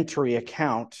complimentary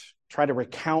account, try to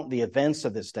recount the events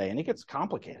of this day. And it gets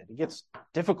complicated. It gets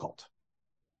difficult.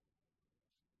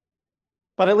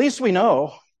 But at least we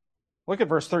know, look at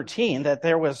verse 13, that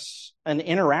there was an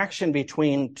interaction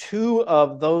between two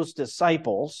of those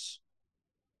disciples.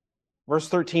 Verse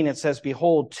 13, it says,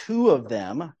 behold, two of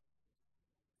them,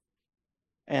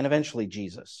 and eventually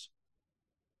Jesus.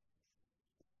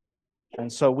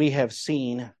 And so we have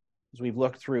seen, as we've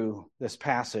looked through this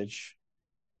passage,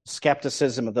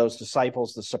 skepticism of those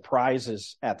disciples, the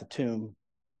surprises at the tomb,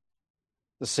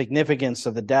 the significance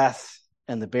of the death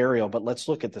and the burial. But let's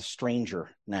look at the stranger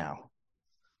now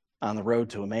on the road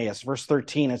to Emmaus. Verse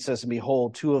 13, it says, and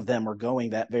behold, two of them were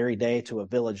going that very day to a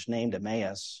village named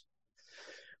Emmaus,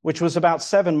 which was about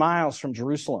 7 miles from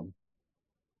Jerusalem.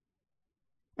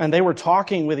 And they were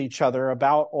talking with each other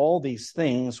about all these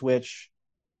things which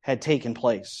had taken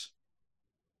place.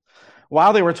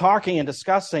 While they were talking and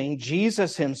discussing,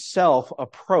 Jesus himself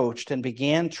approached and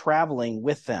began traveling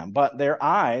with them, but their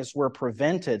eyes were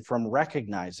prevented from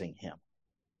recognizing him.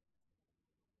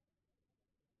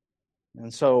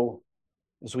 And so,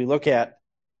 as we look at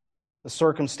the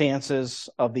circumstances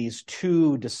of these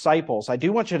two disciples, I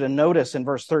do want you to notice in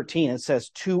verse 13, it says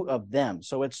two of them.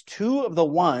 So it's two of the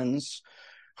ones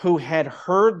who had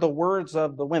heard the words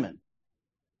of the women.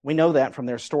 We know that from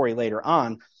their story later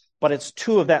on, but it's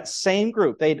two of that same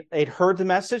group. They'd heard the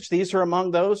message. These are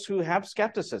among those who have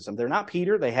skepticism. They're not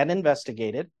Peter. They hadn't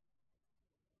investigated.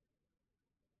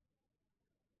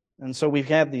 And so we've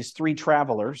had these three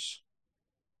travelers.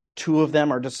 Two of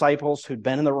them are disciples who'd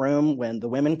been in the room when the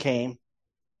women came,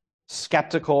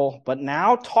 skeptical, but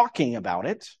now talking about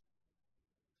it.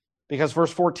 Because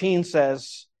verse 14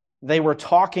 says they were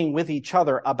talking with each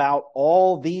other about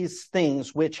all these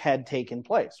things which had taken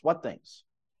place. What things?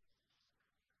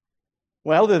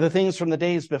 Well, they're the things from the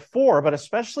days before, but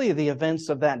especially the events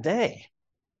of that day.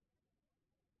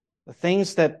 The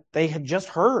things that they had just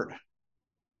heard.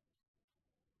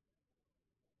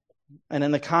 And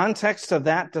in the context of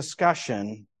that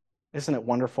discussion, isn't it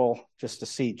wonderful just to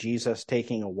see Jesus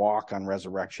taking a walk on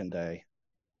Resurrection Day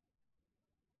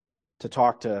to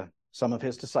talk to some of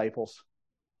his disciples?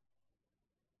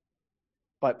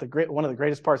 But one of the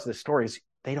greatest parts of this story is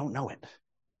they don't know it,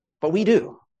 but we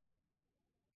do.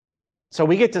 So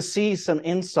we get to see some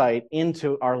insight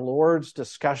into our Lord's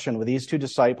discussion with these two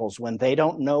disciples when they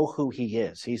don't know who he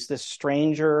is. He's this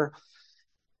stranger.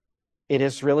 It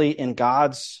is really in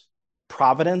God's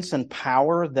providence and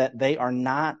power that they are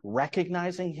not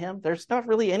recognizing him. There's not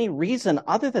really any reason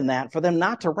other than that for them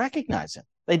not to recognize him.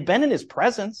 They'd been in his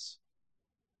presence.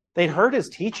 They'd heard his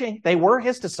teaching. They were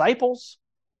his disciples.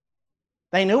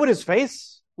 They knew what his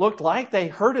face looked like. They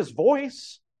heard his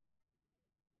voice.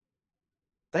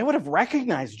 They would have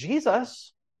recognized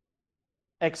Jesus,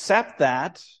 except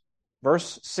that,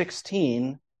 verse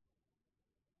 16,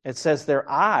 it says their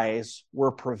eyes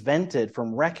were prevented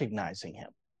from recognizing him.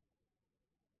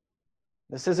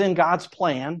 This is in God's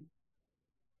plan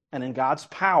and in God's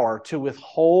power to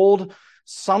withhold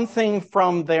something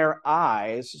from their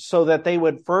eyes so that they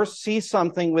would first see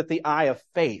something with the eye of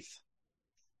faith.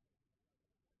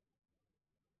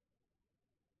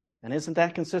 And isn't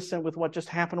that consistent with what just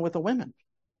happened with the women?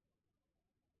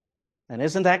 And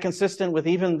isn't that consistent with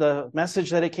even the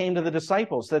message that it came to the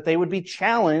disciples, that they would be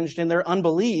challenged in their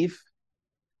unbelief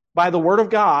by the word of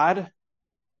God?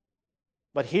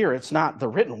 But here it's not the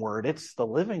written word, it's the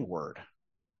living word.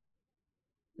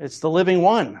 It's the living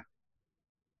one.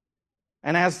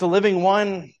 And as the living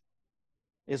one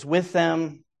is with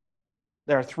them,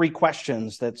 there are three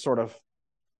questions that sort of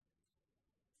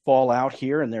fall out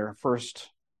here in their first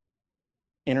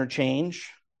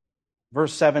interchange.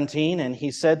 Verse 17, and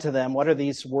he said to them, what are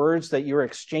these words that you're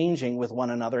exchanging with one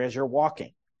another as you're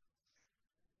walking?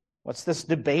 What's this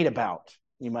debate about,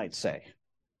 you might say?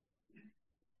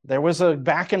 There was a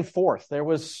back and forth. There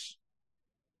was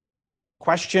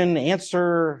question,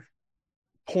 answer,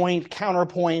 point,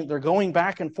 counterpoint. They're going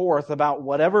back and forth about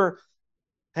whatever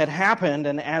had happened.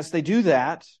 And as they do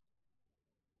that,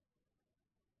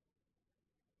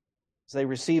 as they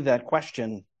receive that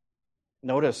question,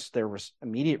 notice their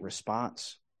immediate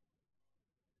response.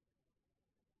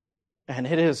 And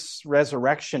it is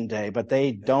Resurrection Day, but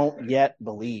they don't yet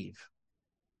believe.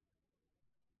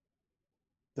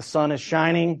 The sun is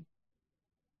shining,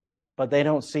 but they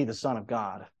don't see the Son of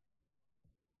God.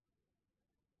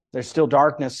 There's still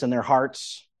darkness in their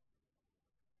hearts,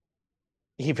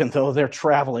 even though they're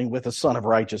traveling with the Son of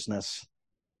Righteousness.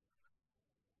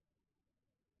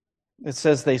 It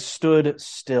says they stood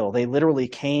still. They literally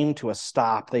came to a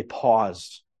stop. They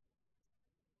paused.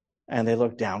 And they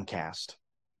looked downcast.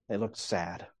 They looked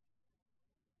sad.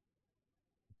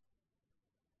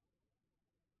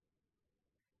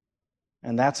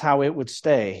 And that's how it would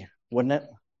stay, wouldn't it?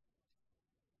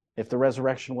 If the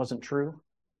resurrection wasn't true.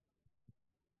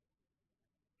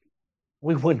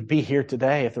 We wouldn't be here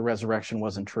today if the resurrection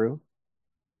wasn't true.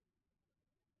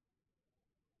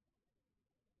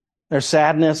 Their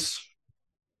sadness,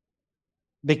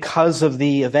 because of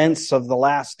the events of the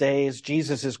last days,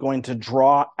 Jesus is going to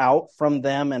draw out from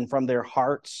them and from their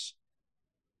hearts.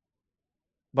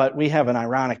 But we have an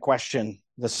ironic question,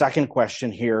 the second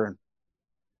question here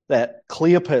that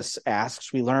Cleopas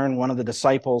asks. We learn one of the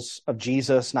disciples of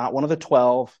Jesus, not one of the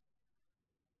 12,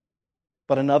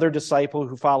 but another disciple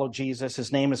who followed Jesus.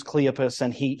 His name is Cleopas,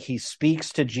 and he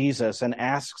speaks to Jesus and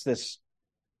asks this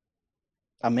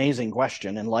amazing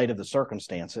question in light of the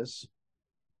circumstances.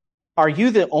 Are you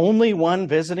the only one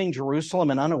visiting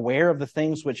Jerusalem and unaware of the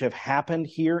things which have happened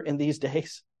here in these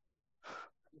days?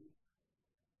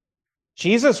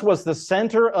 Jesus was the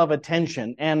center of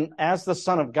attention, and as the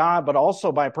Son of God, but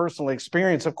also by personal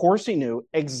experience, of course he knew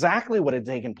exactly what had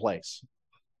taken place.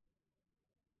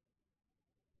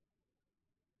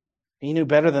 He knew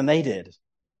better than they did.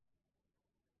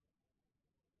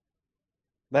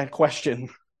 That question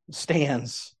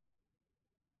stands.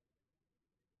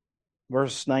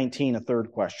 Verse 19, a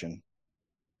third question.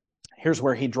 Here's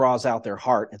where he draws out their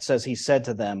heart. It says, he said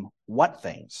to them, what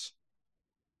things?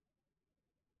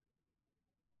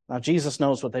 Now, Jesus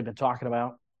knows what they've been talking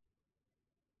about.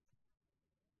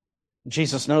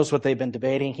 Jesus knows what they've been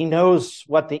debating. He knows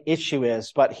what the issue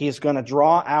is, but he's going to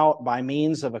draw out by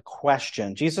means of a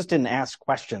question. Jesus didn't ask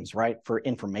questions, right, for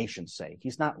information's sake.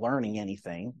 He's not learning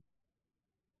anything,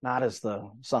 not as the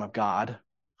Son of God,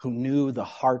 who knew the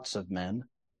hearts of men,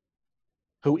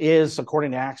 who is,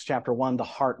 according to Acts chapter 1, the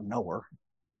heart knower.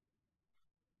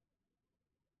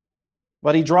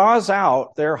 But he draws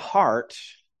out their heart,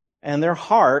 and their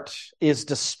heart is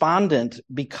despondent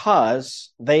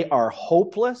because they are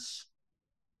hopeless.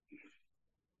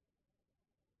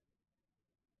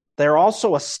 They're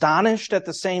also astonished at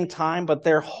the same time, but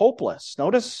they're hopeless.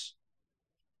 Notice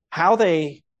how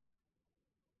they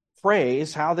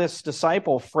phrase, how this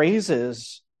disciple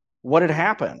phrases what had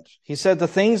happened. He said the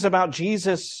things about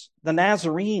Jesus the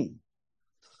Nazarene,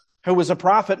 who was a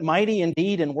prophet mighty in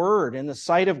deed and word in the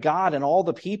sight of God and all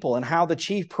the people, and how the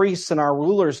chief priests and our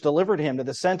rulers delivered him to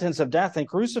the sentence of death and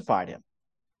crucified him.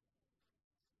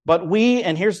 But we,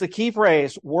 and here's the key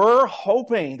phrase, were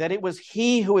hoping that it was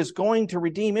he who is going to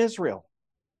redeem Israel.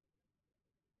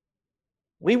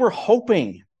 We were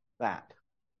hoping that.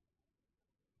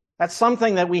 That's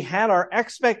something that we had our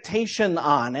expectation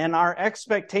on, and our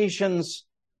expectations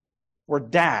were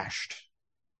dashed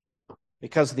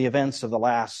because of the events of the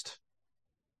last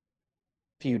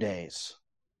few days.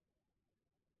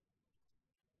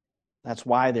 That's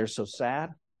why they're so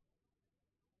sad.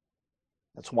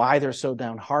 That's why they're so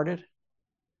downhearted.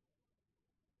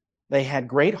 They had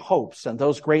great hopes, and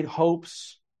those great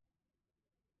hopes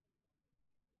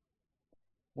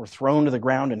were thrown to the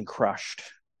ground and crushed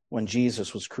when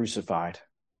Jesus was crucified.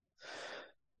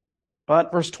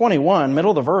 But verse 21,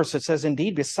 middle of the verse, it says,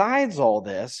 indeed, besides all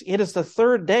this, it is the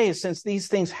third day since these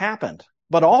things happened.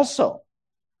 But also,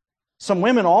 some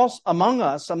women among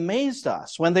us amazed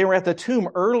us when they were at the tomb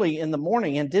early in the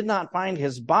morning and did not find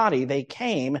his body. They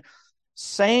came,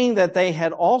 saying that they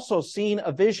had also seen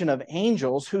a vision of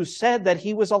angels who said that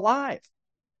he was alive.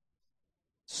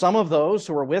 Some of those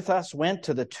who were with us went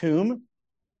to the tomb,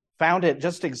 found it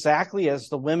just exactly as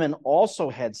the women also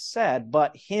had said,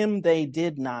 but him they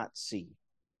did not see.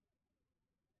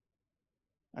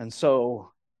 And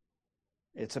so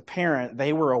it's apparent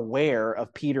they were aware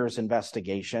of Peter's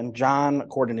investigation. John,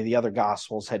 according to the other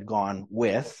Gospels, had gone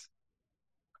with.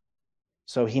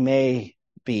 So they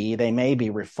may be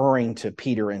referring to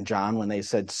Peter and John when they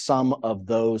said some of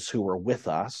those who were with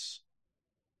us.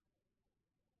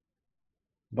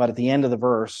 But at the end of the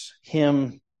verse,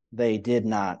 him they did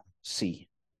not see.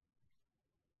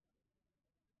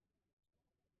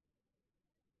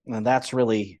 And that's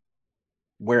really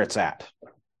where it's at.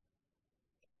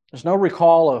 There's no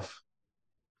recall of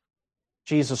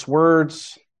Jesus'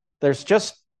 words. There's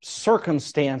just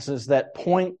circumstances that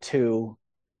point to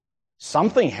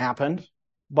something happened,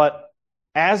 but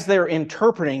as they're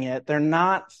interpreting it, they're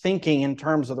not thinking in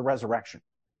terms of the resurrection.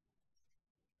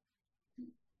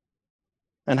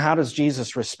 And how does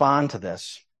Jesus respond to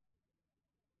this?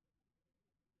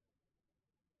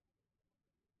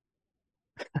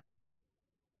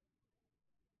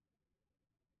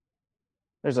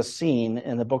 There's a scene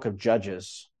in the book of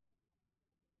Judges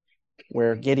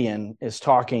where Gideon is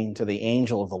talking to the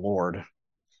angel of the Lord.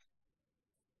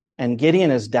 And Gideon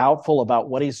is doubtful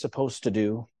about what he's supposed to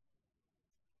do,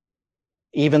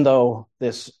 even though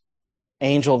this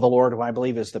angel of the Lord, who I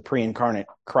believe is the pre-incarnate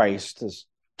Christ,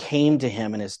 came to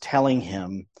him and is telling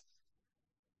him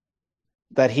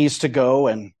that he's to go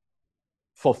and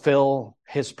fulfill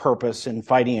his purpose in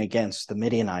fighting against the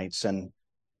Midianites. And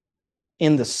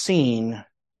in the scene,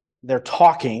 they're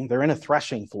talking, they're in a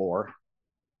threshing floor.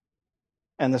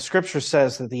 And the scripture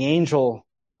says that the angel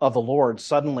of the Lord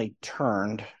suddenly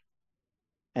turned.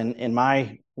 And in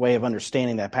my way of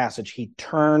understanding that passage, he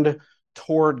turned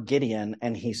toward Gideon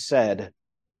and he said,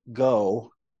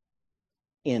 "Go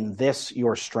in this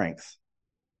your strength."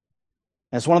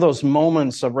 And it's one of those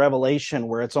moments of revelation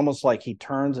where it's almost like he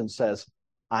turns and says,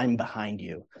 "I'm behind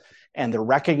you." And the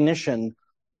recognition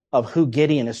of who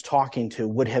Gideon is talking to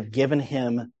would have given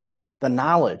him the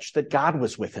knowledge that God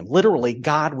was with him. Literally,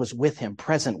 God was with him,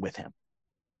 present with him.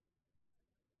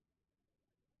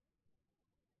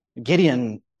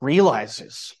 Gideon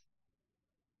realizes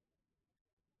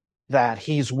that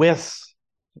he's with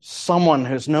someone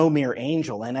who's no mere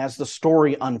angel. And as the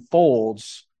story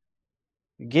unfolds,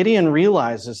 Gideon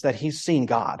realizes that he's seen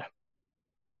God.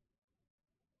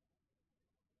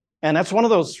 And that's one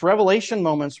of those revelation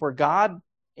moments where God,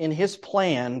 in his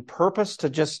plan, purposed to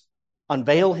just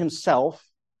unveil himself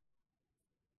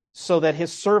so that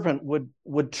his servant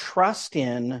would trust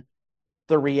in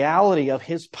the reality of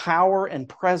his power and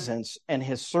presence, and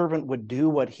his servant would do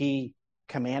what he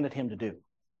commanded him to do.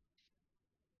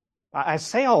 I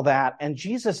say all that, and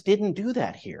Jesus didn't do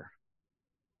that here.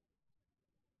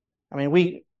 I mean,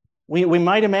 we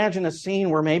might imagine a scene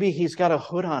where maybe he's got a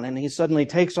hood on and he suddenly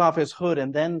takes off his hood,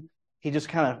 and then he just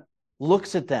kind of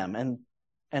looks at them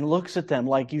and looks at them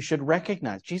like you should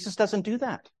recognize. Jesus doesn't do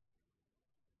that.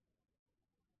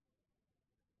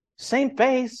 Same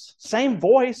face, same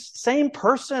voice, same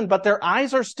person, but their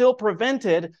eyes are still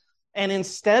prevented. And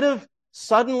instead of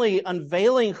suddenly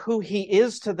unveiling who he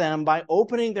is to them by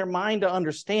opening their mind to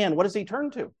understand, what does he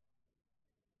turn to?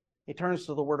 He turns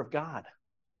to the Word of God.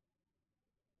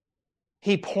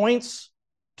 He points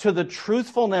to the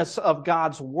truthfulness of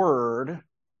God's Word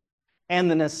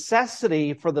and the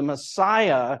necessity for the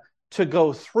Messiah to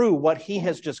go through what he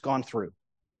has just gone through.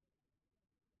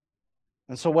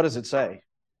 And so what does it say?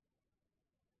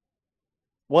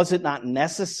 Was it not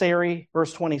necessary,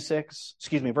 verse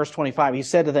 25, he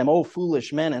said to them, O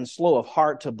foolish men and slow of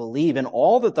heart to believe in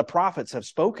all that the prophets have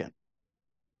spoken.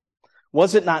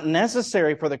 Was it not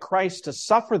necessary for the Christ to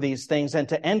suffer these things and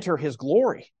to enter his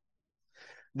glory?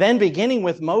 Then beginning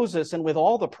with Moses and with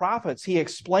all the prophets, he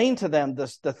explained to them the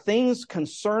things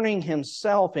concerning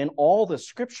himself in all the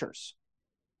scriptures.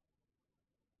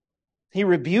 He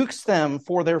rebukes them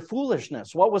for their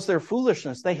foolishness. What was their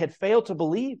foolishness? They had failed to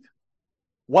believe.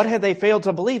 What had they failed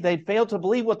to believe? They'd failed to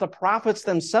believe what the prophets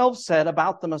themselves said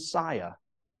about the Messiah.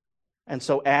 And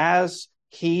so as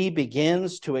he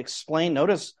begins to explain,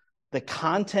 notice the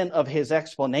content of his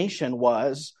explanation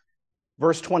was,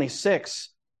 verse 26,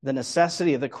 the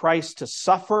necessity of the Christ to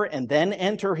suffer and then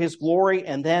enter his glory.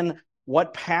 And then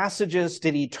what passages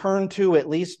did he turn to, at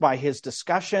least by his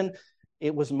discussion?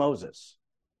 It was Moses.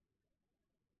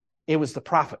 It was the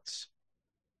prophets.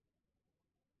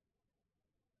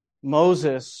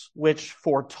 Moses, which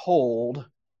foretold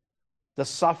the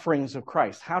sufferings of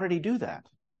Christ. How did he do that?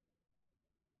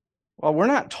 Well, we're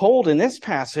not told in this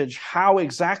passage how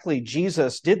exactly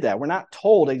Jesus did that. We're not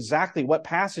told exactly what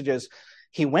passages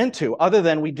he went to, other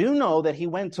than we do know that he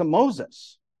went to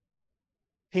Moses.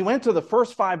 He went to the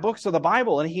first 5 books of the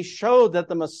Bible, and he showed that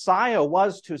the Messiah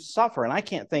was to suffer. And I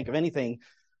can't think of anything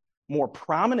more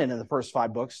prominent in the first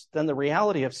 5 books than the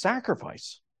reality of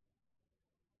sacrifice.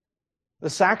 The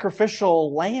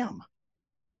sacrificial lamb.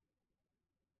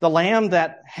 The lamb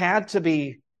that had to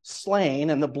be slain,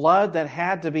 and the blood that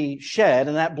had to be shed,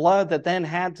 and that blood that then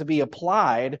had to be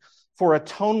applied for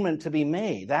atonement to be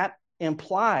made. That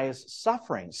implies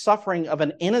suffering of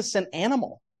an innocent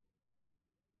animal,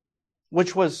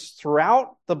 which was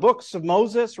throughout the books of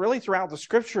Moses, really throughout the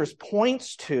scriptures,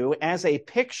 points to as a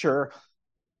picture,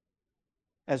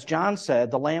 as John said,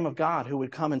 the Lamb of God who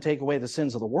would come and take away the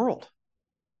sins of the world.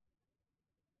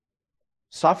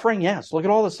 Suffering, yes. Look at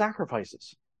all the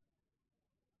sacrifices.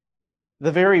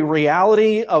 The very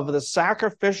reality of the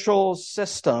sacrificial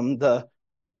system,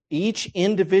 each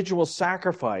individual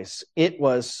sacrifice, it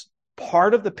was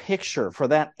part of the picture for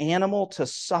that animal to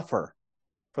suffer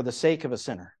for the sake of a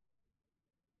sinner.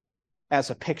 As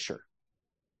a picture.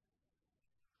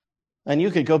 And you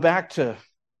could go back to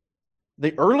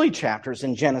the early chapters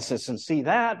in Genesis and see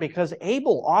that, because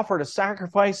Abel offered a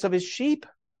sacrifice of his sheep.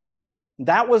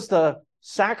 That was the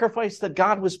sacrifice that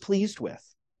God was pleased with.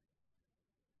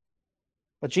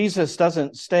 But Jesus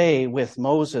doesn't stay with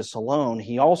Moses alone.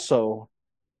 He also,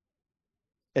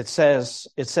 it says,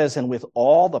 and with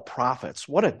all the prophets.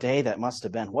 What a day that must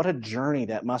have been. What a journey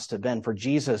that must have been for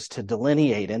Jesus to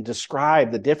delineate and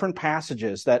describe the different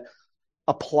passages that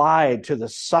applied to the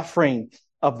suffering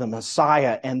of the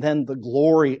Messiah and then the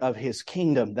glory of his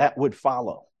kingdom that would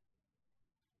follow.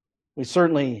 We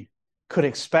certainly could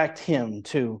expect him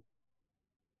to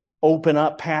open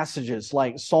up passages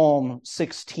like Psalm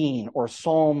 16 or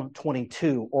Psalm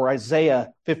 22 or Isaiah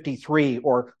 53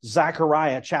 or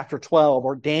Zechariah chapter 12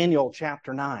 or Daniel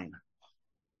chapter 9.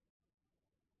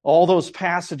 All those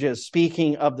passages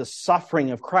speaking of the suffering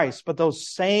of Christ, but those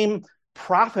same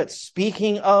prophets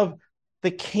speaking of the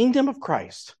kingdom of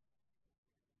Christ.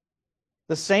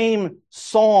 The same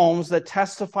psalms that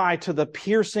testify to the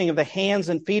piercing of the hands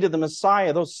and feet of the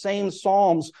Messiah, those same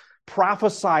psalms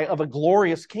prophesy of a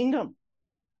glorious kingdom.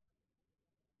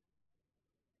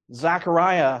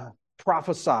 Zechariah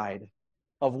prophesied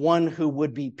of one who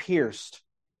would be pierced,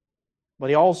 but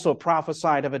he also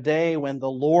prophesied of a day when the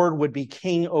Lord would be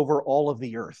king over all of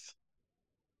the earth.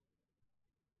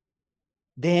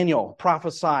 Daniel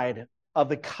prophesied of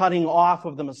the cutting off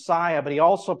of the Messiah, but he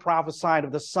also prophesied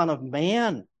of the Son of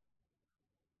Man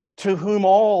to whom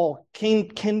all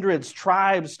kindreds,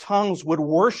 tribes, tongues would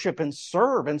worship and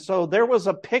serve. And so there was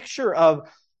a picture of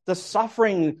the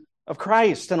suffering of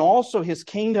Christ and also his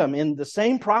kingdom in the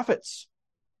same prophets,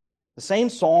 the same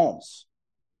Psalms,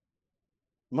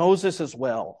 Moses as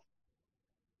well.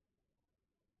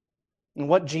 And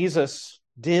what Jesus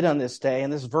did on this day,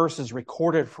 and this verse is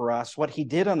recorded for us, what he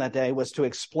did on that day was to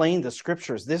explain the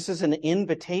scriptures. This is an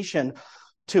invitation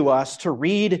to us to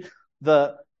read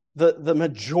the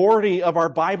majority of our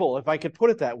Bible, if I could put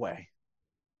it that way.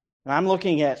 And I'm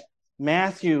looking at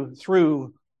Matthew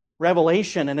through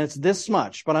Revelation, and it's this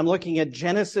much. But I'm looking at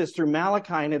Genesis through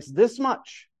Malachi, and it's this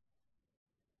much.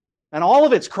 And all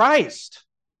of it's Christ.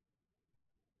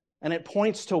 And it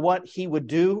points to what he would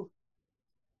do,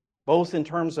 both in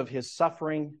terms of his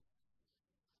suffering.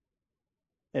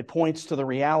 It points to the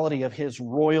reality of his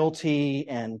royalty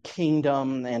and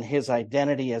kingdom and his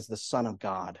identity as the Son of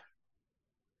God.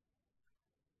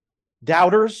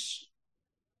 Doubters.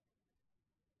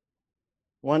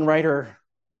 One writer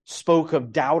spoke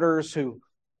of doubters who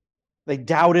they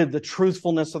doubted the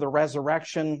truthfulness of the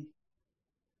resurrection.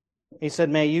 He said,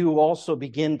 may you also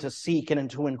begin to seek and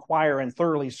to inquire and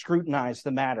thoroughly scrutinize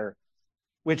the matter,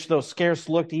 which though scarce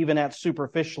looked even at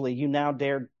superficially, you now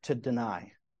dared to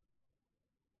deny.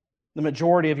 The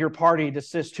majority of your party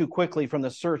desist too quickly from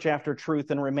the search after truth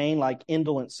and remain like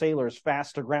indolent sailors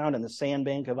fast aground in the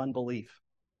sandbank of unbelief.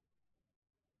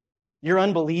 You're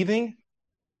unbelieving?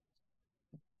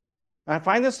 I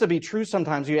find this to be true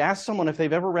sometimes. You ask someone if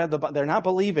they've ever read the Bible. They're not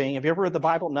believing. Have you ever read the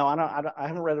Bible? No, I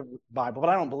haven't read the Bible, but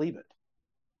I don't believe it.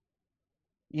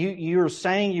 You're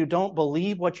saying you don't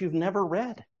believe what you've never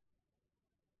read.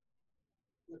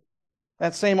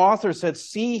 That same author said,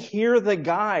 see here the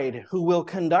guide who will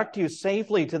conduct you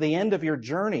safely to the end of your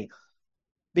journey.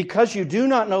 Because you do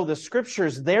not know the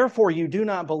scriptures, therefore you do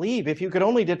not believe. If you could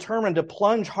only determine to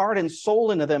plunge heart and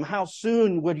soul into them, how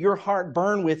soon would your heart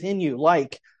burn within you,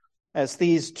 like as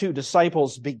these two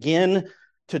disciples begin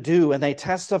to do, and they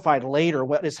testified later,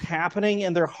 what is happening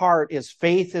in their heart is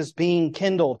faith is being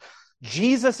kindled.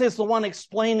 Jesus is the one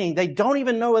explaining. They don't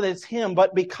even know that it's him,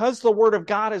 but because the word of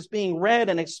God is being read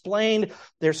and explained,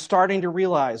 they're starting to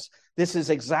realize this is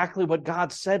exactly what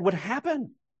God said would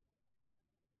happen.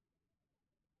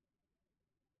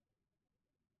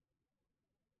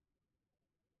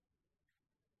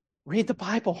 Read the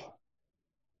Bible.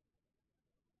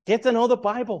 Get to know the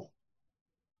Bible.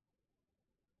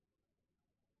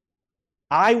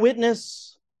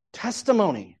 Eyewitness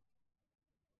testimony.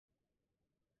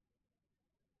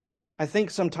 I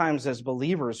think sometimes as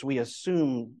believers, we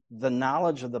assume the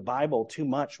knowledge of the Bible too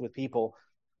much with people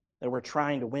that we're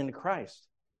trying to win to Christ.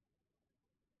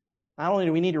 Not only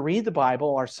do we need to read the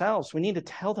Bible ourselves, we need to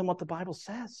tell them what the Bible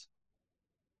says.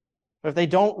 But if they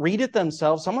don't read it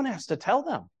themselves, someone has to tell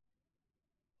them.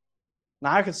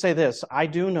 Now, I could say this. I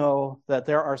do know that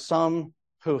there are some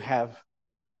who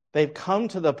they've come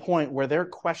to the point where they're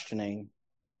questioning.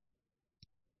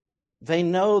 They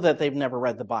know that they've never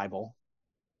read the Bible.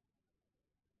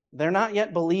 They're not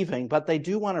yet believing, but they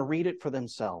do want to read it for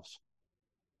themselves.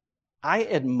 I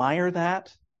admire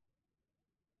that.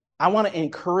 I want to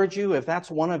encourage you, if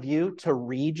that's one of you, to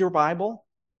read your Bible,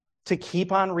 to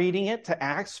keep on reading it, to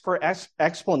ask for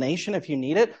explanation if you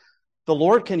need it. The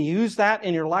Lord can use that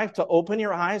in your life to open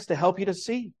your eyes, to help you to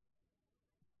see.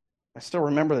 I still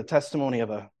remember the testimony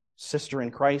of a sister in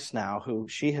Christ now who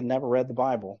she had never read the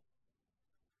Bible.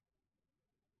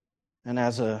 And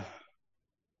as a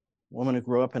woman who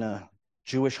grew up in a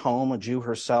Jewish home, a Jew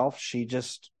herself, she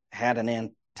just had an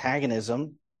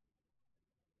antagonism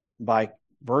by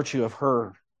virtue of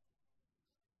her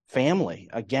family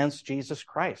against Jesus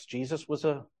Christ. Jesus was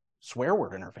a swear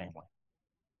word in her family.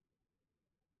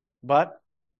 But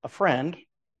a friend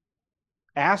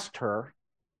asked her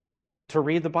to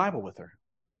read the Bible with her.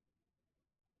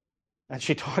 And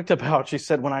she talked about, she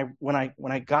said, when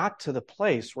I got to the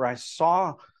place where I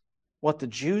saw what the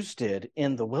Jews did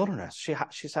in the wilderness, she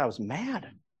said, I was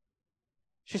mad.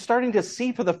 She's starting to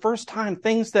see for the first time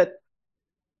things that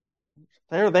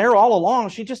they're there all along.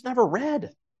 She just never read.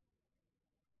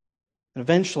 And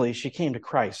eventually she came to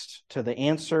Christ, to the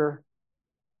answer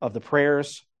of the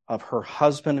prayers of her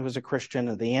husband, who was a Christian,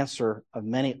 and the answer of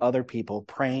many other people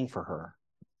praying for her.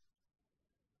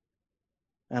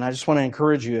 And I just want to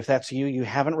encourage you, if that's you, you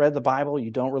haven't read the Bible,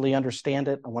 you don't really understand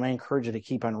it, I want to encourage you to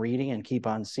keep on reading and keep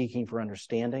on seeking for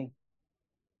understanding.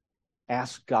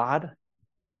 Ask God.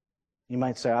 You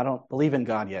might say, I don't believe in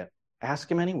God yet.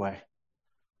 Ask him anyway.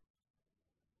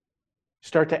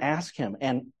 Start to ask him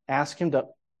and ask him to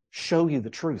show you the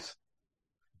truth.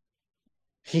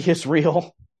 He is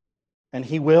real, and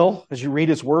he will, as you read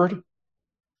his word.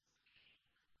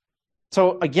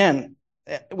 So again,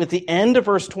 with the end of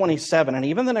verse 27, and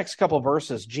even the next couple of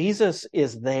verses, Jesus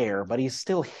is there, but he's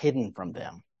still hidden from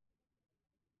them.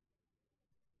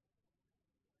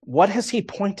 What has he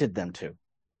pointed them to?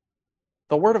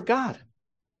 The Word of God.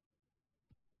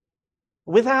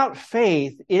 Without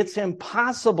faith, it's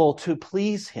impossible to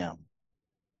please him.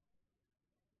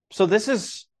 So this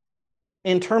is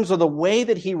in terms of the way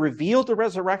that he revealed the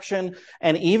resurrection,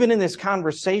 and even in this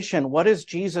conversation, what is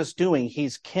Jesus doing?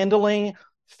 He's kindling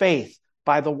faith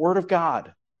by the Word of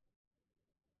God.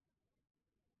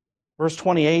 Verse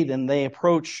 28, and they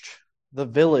approached the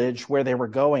village where they were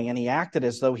going, and he acted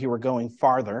as though he were going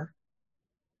farther.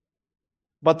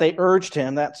 But they urged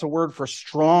him. That's a word for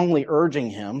strongly urging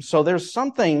him. So there's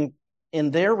something in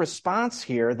their response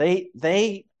here.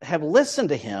 They have listened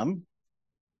to him,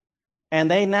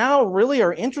 and they now really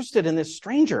are interested in this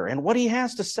stranger and what he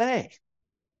has to say.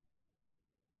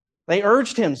 They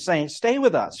urged him, saying, "Stay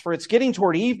with us, for it's getting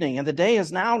toward evening, and the day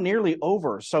is now nearly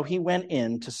over." So he went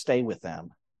in to stay with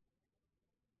them.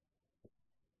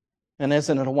 And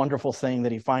isn't it a wonderful thing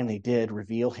that he finally did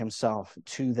reveal himself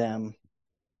to them,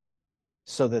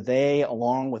 so that they,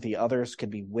 along with the others, could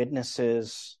be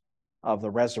witnesses of the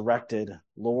resurrected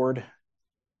Lord?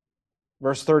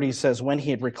 Verse 30 says, when he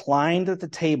had reclined at the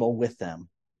table with them,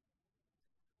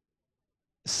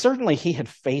 certainly he had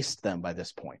faced them by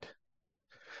this point.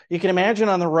 You can imagine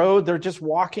on the road, they're just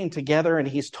walking together and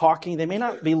he's talking. They may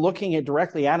not be looking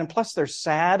directly at him. Plus, they're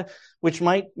sad, which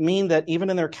might mean that even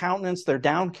in their countenance, they're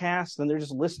downcast and they're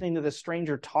just listening to this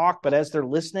stranger talk. But as they're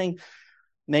listening,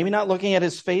 maybe not looking at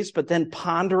his face, but then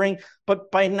pondering.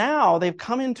 But by now, they've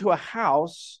come into a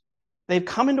house. They've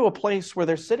come into a place where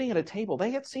they're sitting at a table.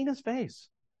 They had seen his face.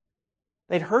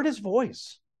 They'd heard his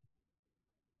voice.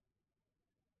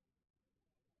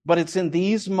 But it's in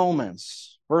these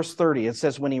moments, verse 30, it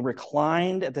says, when he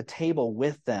reclined at the table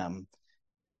with them,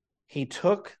 he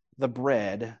took the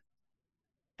bread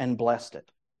and blessed it.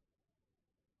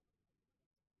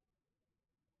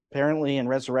 Apparently, in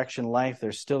resurrection life,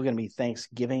 there's still going to be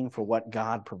thanksgiving for what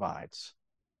God provides,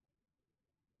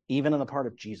 even in the part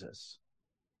of Jesus.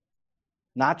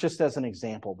 Not just as an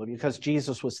example, but because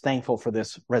Jesus was thankful for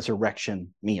this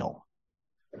resurrection meal.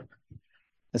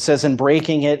 It says, in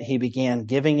breaking it, he began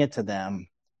giving it to them.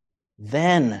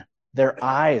 Then their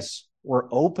eyes were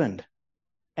opened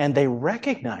and they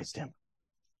recognized him.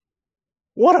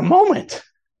 What a moment!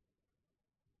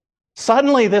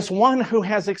 Suddenly, this one who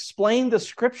has explained the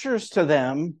scriptures to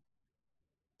them,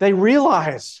 they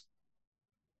realize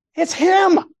it's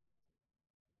him.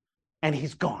 And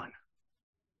he's gone.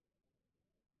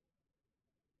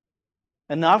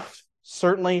 Enough,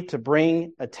 certainly, to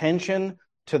bring attention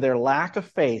to their lack of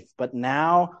faith, but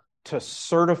now to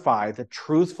certify the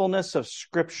truthfulness of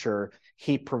Scripture,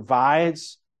 he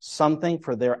provides something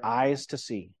for their eyes to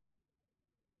see.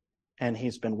 And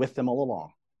he's been with them all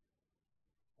along.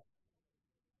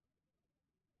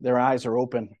 Their eyes are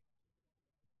open.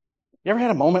 You ever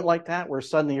had a moment like that where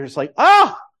suddenly you're just like,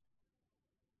 ah!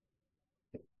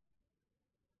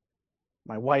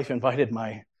 My wife invited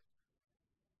my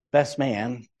best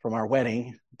man from our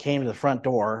wedding, came to the front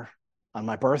door on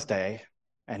my birthday,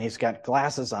 and he's got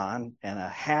glasses on and a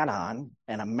hat on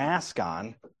and a mask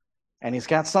on, and he's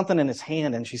got something in his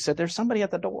hand, and she said, there's somebody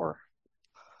at the door.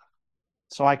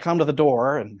 So I come to the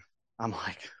door, and I'm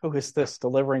like, who is this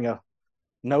delivering a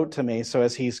note to me? So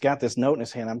as he's got this note in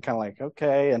his hand, I'm kind of like,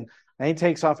 okay, and he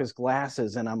takes off his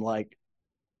glasses, and I'm like,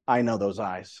 I know those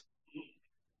eyes.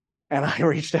 And I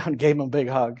reached out and gave him a big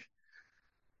hug.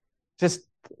 Just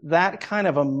that kind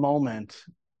of a moment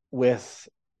with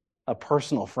a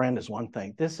personal friend is one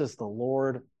thing. This is the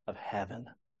Lord of heaven.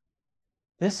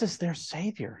 This is their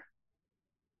Savior.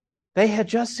 They had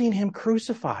just seen him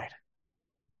crucified.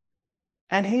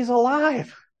 And he's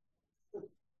alive.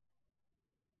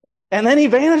 And then he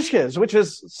vanishes, which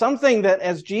is something that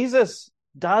as Jesus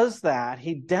does that,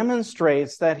 he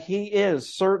demonstrates that he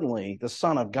is certainly the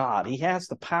Son of God. He has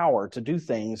the power to do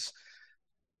things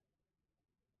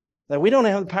that we don't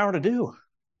have the power to do.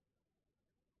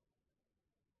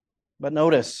 But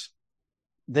notice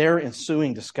their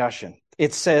ensuing discussion.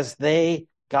 It says they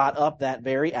got up that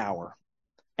very hour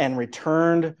and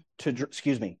returned to,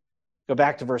 go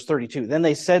back to verse 32. Then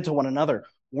they said to one another,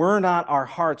 were not our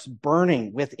hearts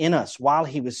burning within us while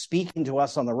he was speaking to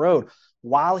us on the road,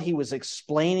 while he was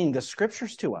explaining the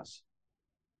scriptures to us?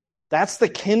 That's the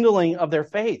kindling of their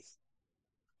faith.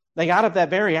 They got up that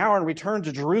very hour and returned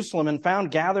to Jerusalem and found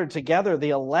gathered together the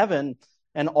 11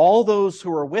 and all those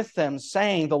who were with them,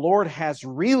 saying, the Lord has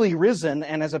really risen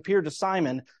and has appeared to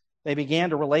Simon. They began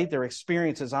to relate their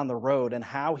experiences on the road and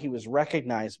how he was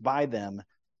recognized by them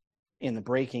in the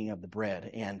breaking of the bread.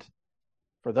 And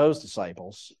for those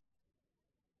disciples,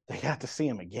 they got to see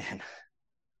him again.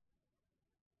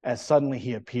 As suddenly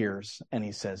he appears and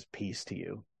he says, "Peace to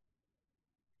you."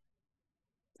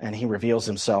 And he reveals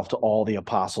himself to all the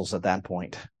apostles at that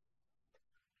point.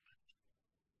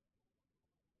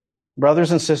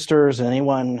 Brothers and sisters, and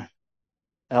anyone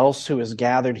else who is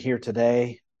gathered here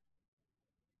today,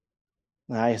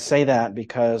 I say that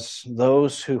because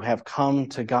those who have come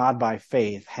to God by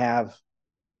faith have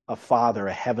a Father,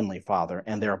 a heavenly Father,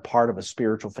 and they're a part of a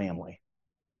spiritual family.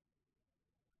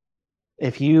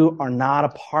 If you are not a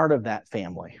part of that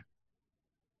family,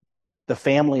 the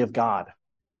family of God,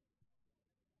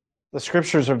 the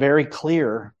scriptures are very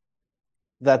clear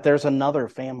that there's another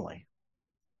family.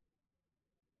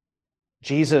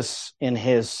 Jesus, in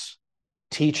his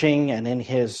teaching and in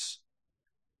his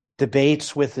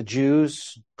debates with the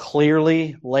Jews,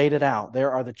 clearly laid it out.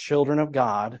 There are the children of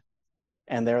God,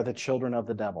 and there are the children of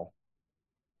the devil.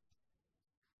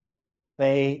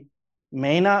 They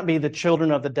may not be the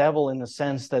children of the devil in the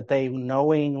sense that they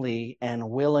knowingly and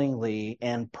willingly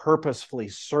and purposefully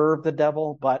serve the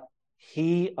devil, but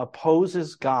he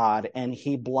opposes God and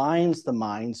he blinds the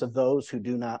minds of those who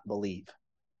do not believe.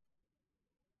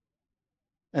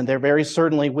 And there very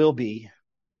certainly will be,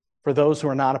 for those who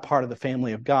are not a part of the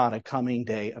family of God, a coming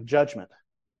day of judgment.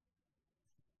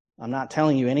 I'm not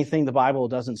telling you anything the Bible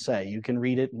doesn't say. You can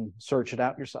read it and search it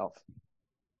out yourself.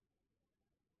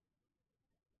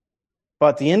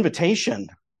 But the invitation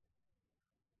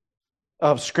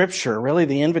of Scripture, really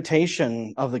the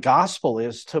invitation of the gospel,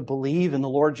 is to believe in the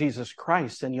Lord Jesus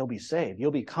Christ and you'll be saved.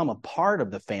 You'll become a part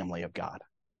of the family of God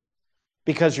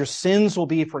because your sins will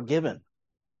be forgiven.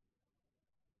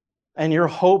 And your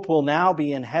hope will now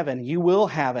be in heaven. You will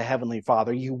have a heavenly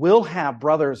Father. You will have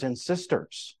brothers and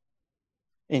sisters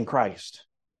in Christ.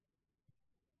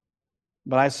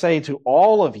 But I say to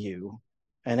all of you,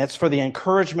 and it's for the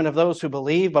encouragement of those who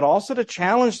believe, but also to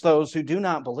challenge those who do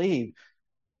not believe,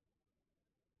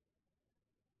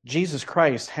 Jesus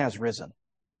Christ has risen.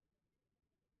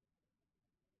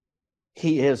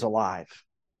 He is alive.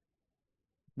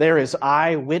 There is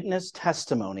eyewitness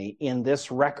testimony in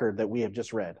this record that we have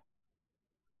just read.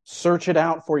 Search it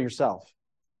out for yourself.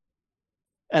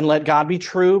 And let God be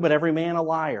true, but every man a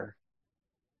liar.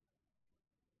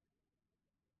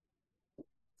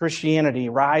 Christianity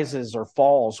rises or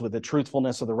falls with the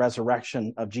truthfulness of the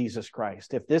resurrection of Jesus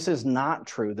Christ. If this is not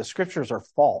true, the scriptures are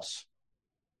false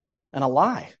and a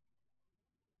lie.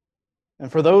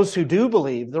 And for those who do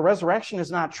believe the resurrection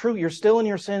is not true, you're still in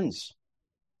your sins.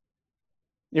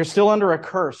 You're still under a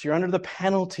curse. You're under the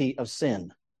penalty of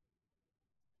sin.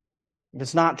 If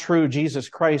it's not true, Jesus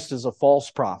Christ is a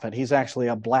false prophet. He's actually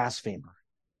a blasphemer.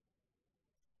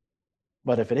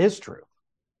 But if it is true,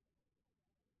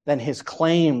 then his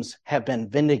claims have been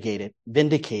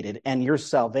vindicated, and your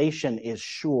salvation is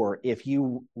sure if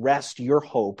you rest your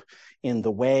hope in the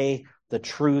way, the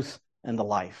truth, and the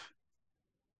life.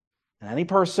 And any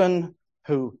person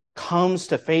who comes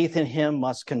to faith in him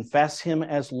must confess him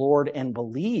as Lord and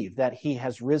believe that he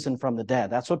has risen from the dead.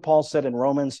 That's what Paul said in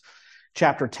Romans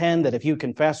chapter 10, that if you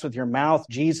confess with your mouth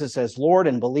Jesus as Lord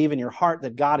and believe in your heart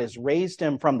that God has raised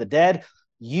him from the dead,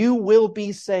 you will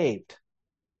be saved.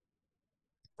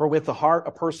 For with the heart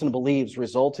a person believes,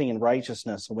 resulting in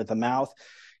righteousness, and with the mouth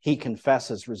he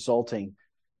confesses, resulting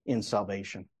in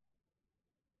salvation.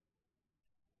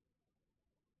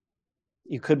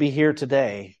 You could be here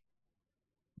today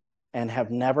and have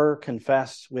never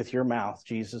confessed with your mouth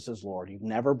Jesus is Lord. You've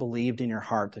never believed in your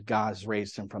heart that God has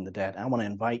raised him from the dead. I want to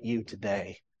invite you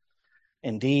today.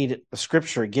 Indeed, the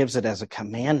scripture gives it as a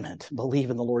commandment. Believe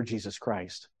in the Lord Jesus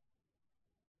Christ.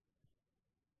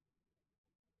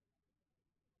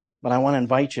 But I want to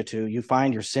invite you to, you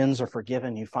find your sins are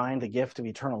forgiven, you find the gift of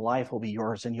eternal life will be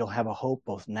yours, and you'll have a hope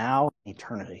both now and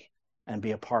eternity, and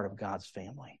be a part of God's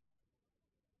family.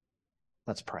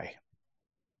 Let's pray.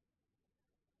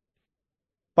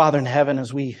 Father in heaven,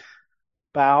 as we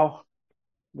bow,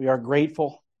 we are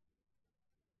grateful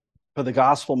for the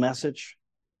gospel message.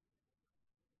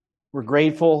 We're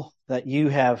grateful that you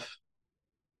have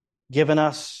given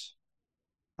us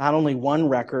not only one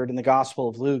record in the Gospel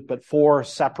of Luke, but 4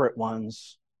 separate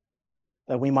ones,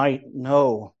 that we might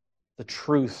know the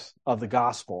truth of the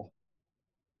gospel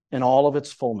in all of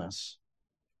its fullness.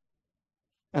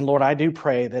 And Lord, I do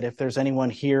pray that if there's anyone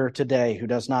here today who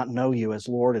does not know you as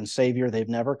Lord and Savior, they've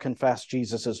never confessed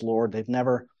Jesus as Lord, they've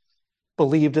never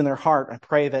believed in their heart, I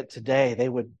pray that today they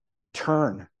would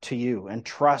turn to you and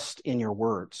trust in your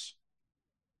words.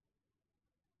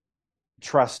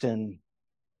 Trust in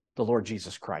the Lord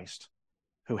Jesus Christ,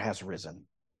 who has risen.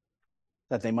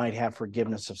 that they might have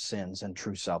forgiveness of sins and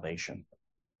true salvation.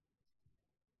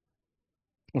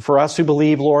 And for us who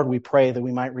believe, Lord, we pray that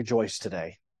we might rejoice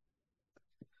today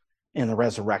in the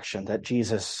resurrection, that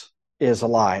Jesus is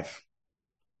alive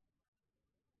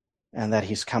and that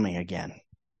he's coming again.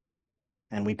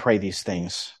 And we pray these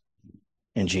things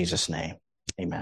in Jesus' name.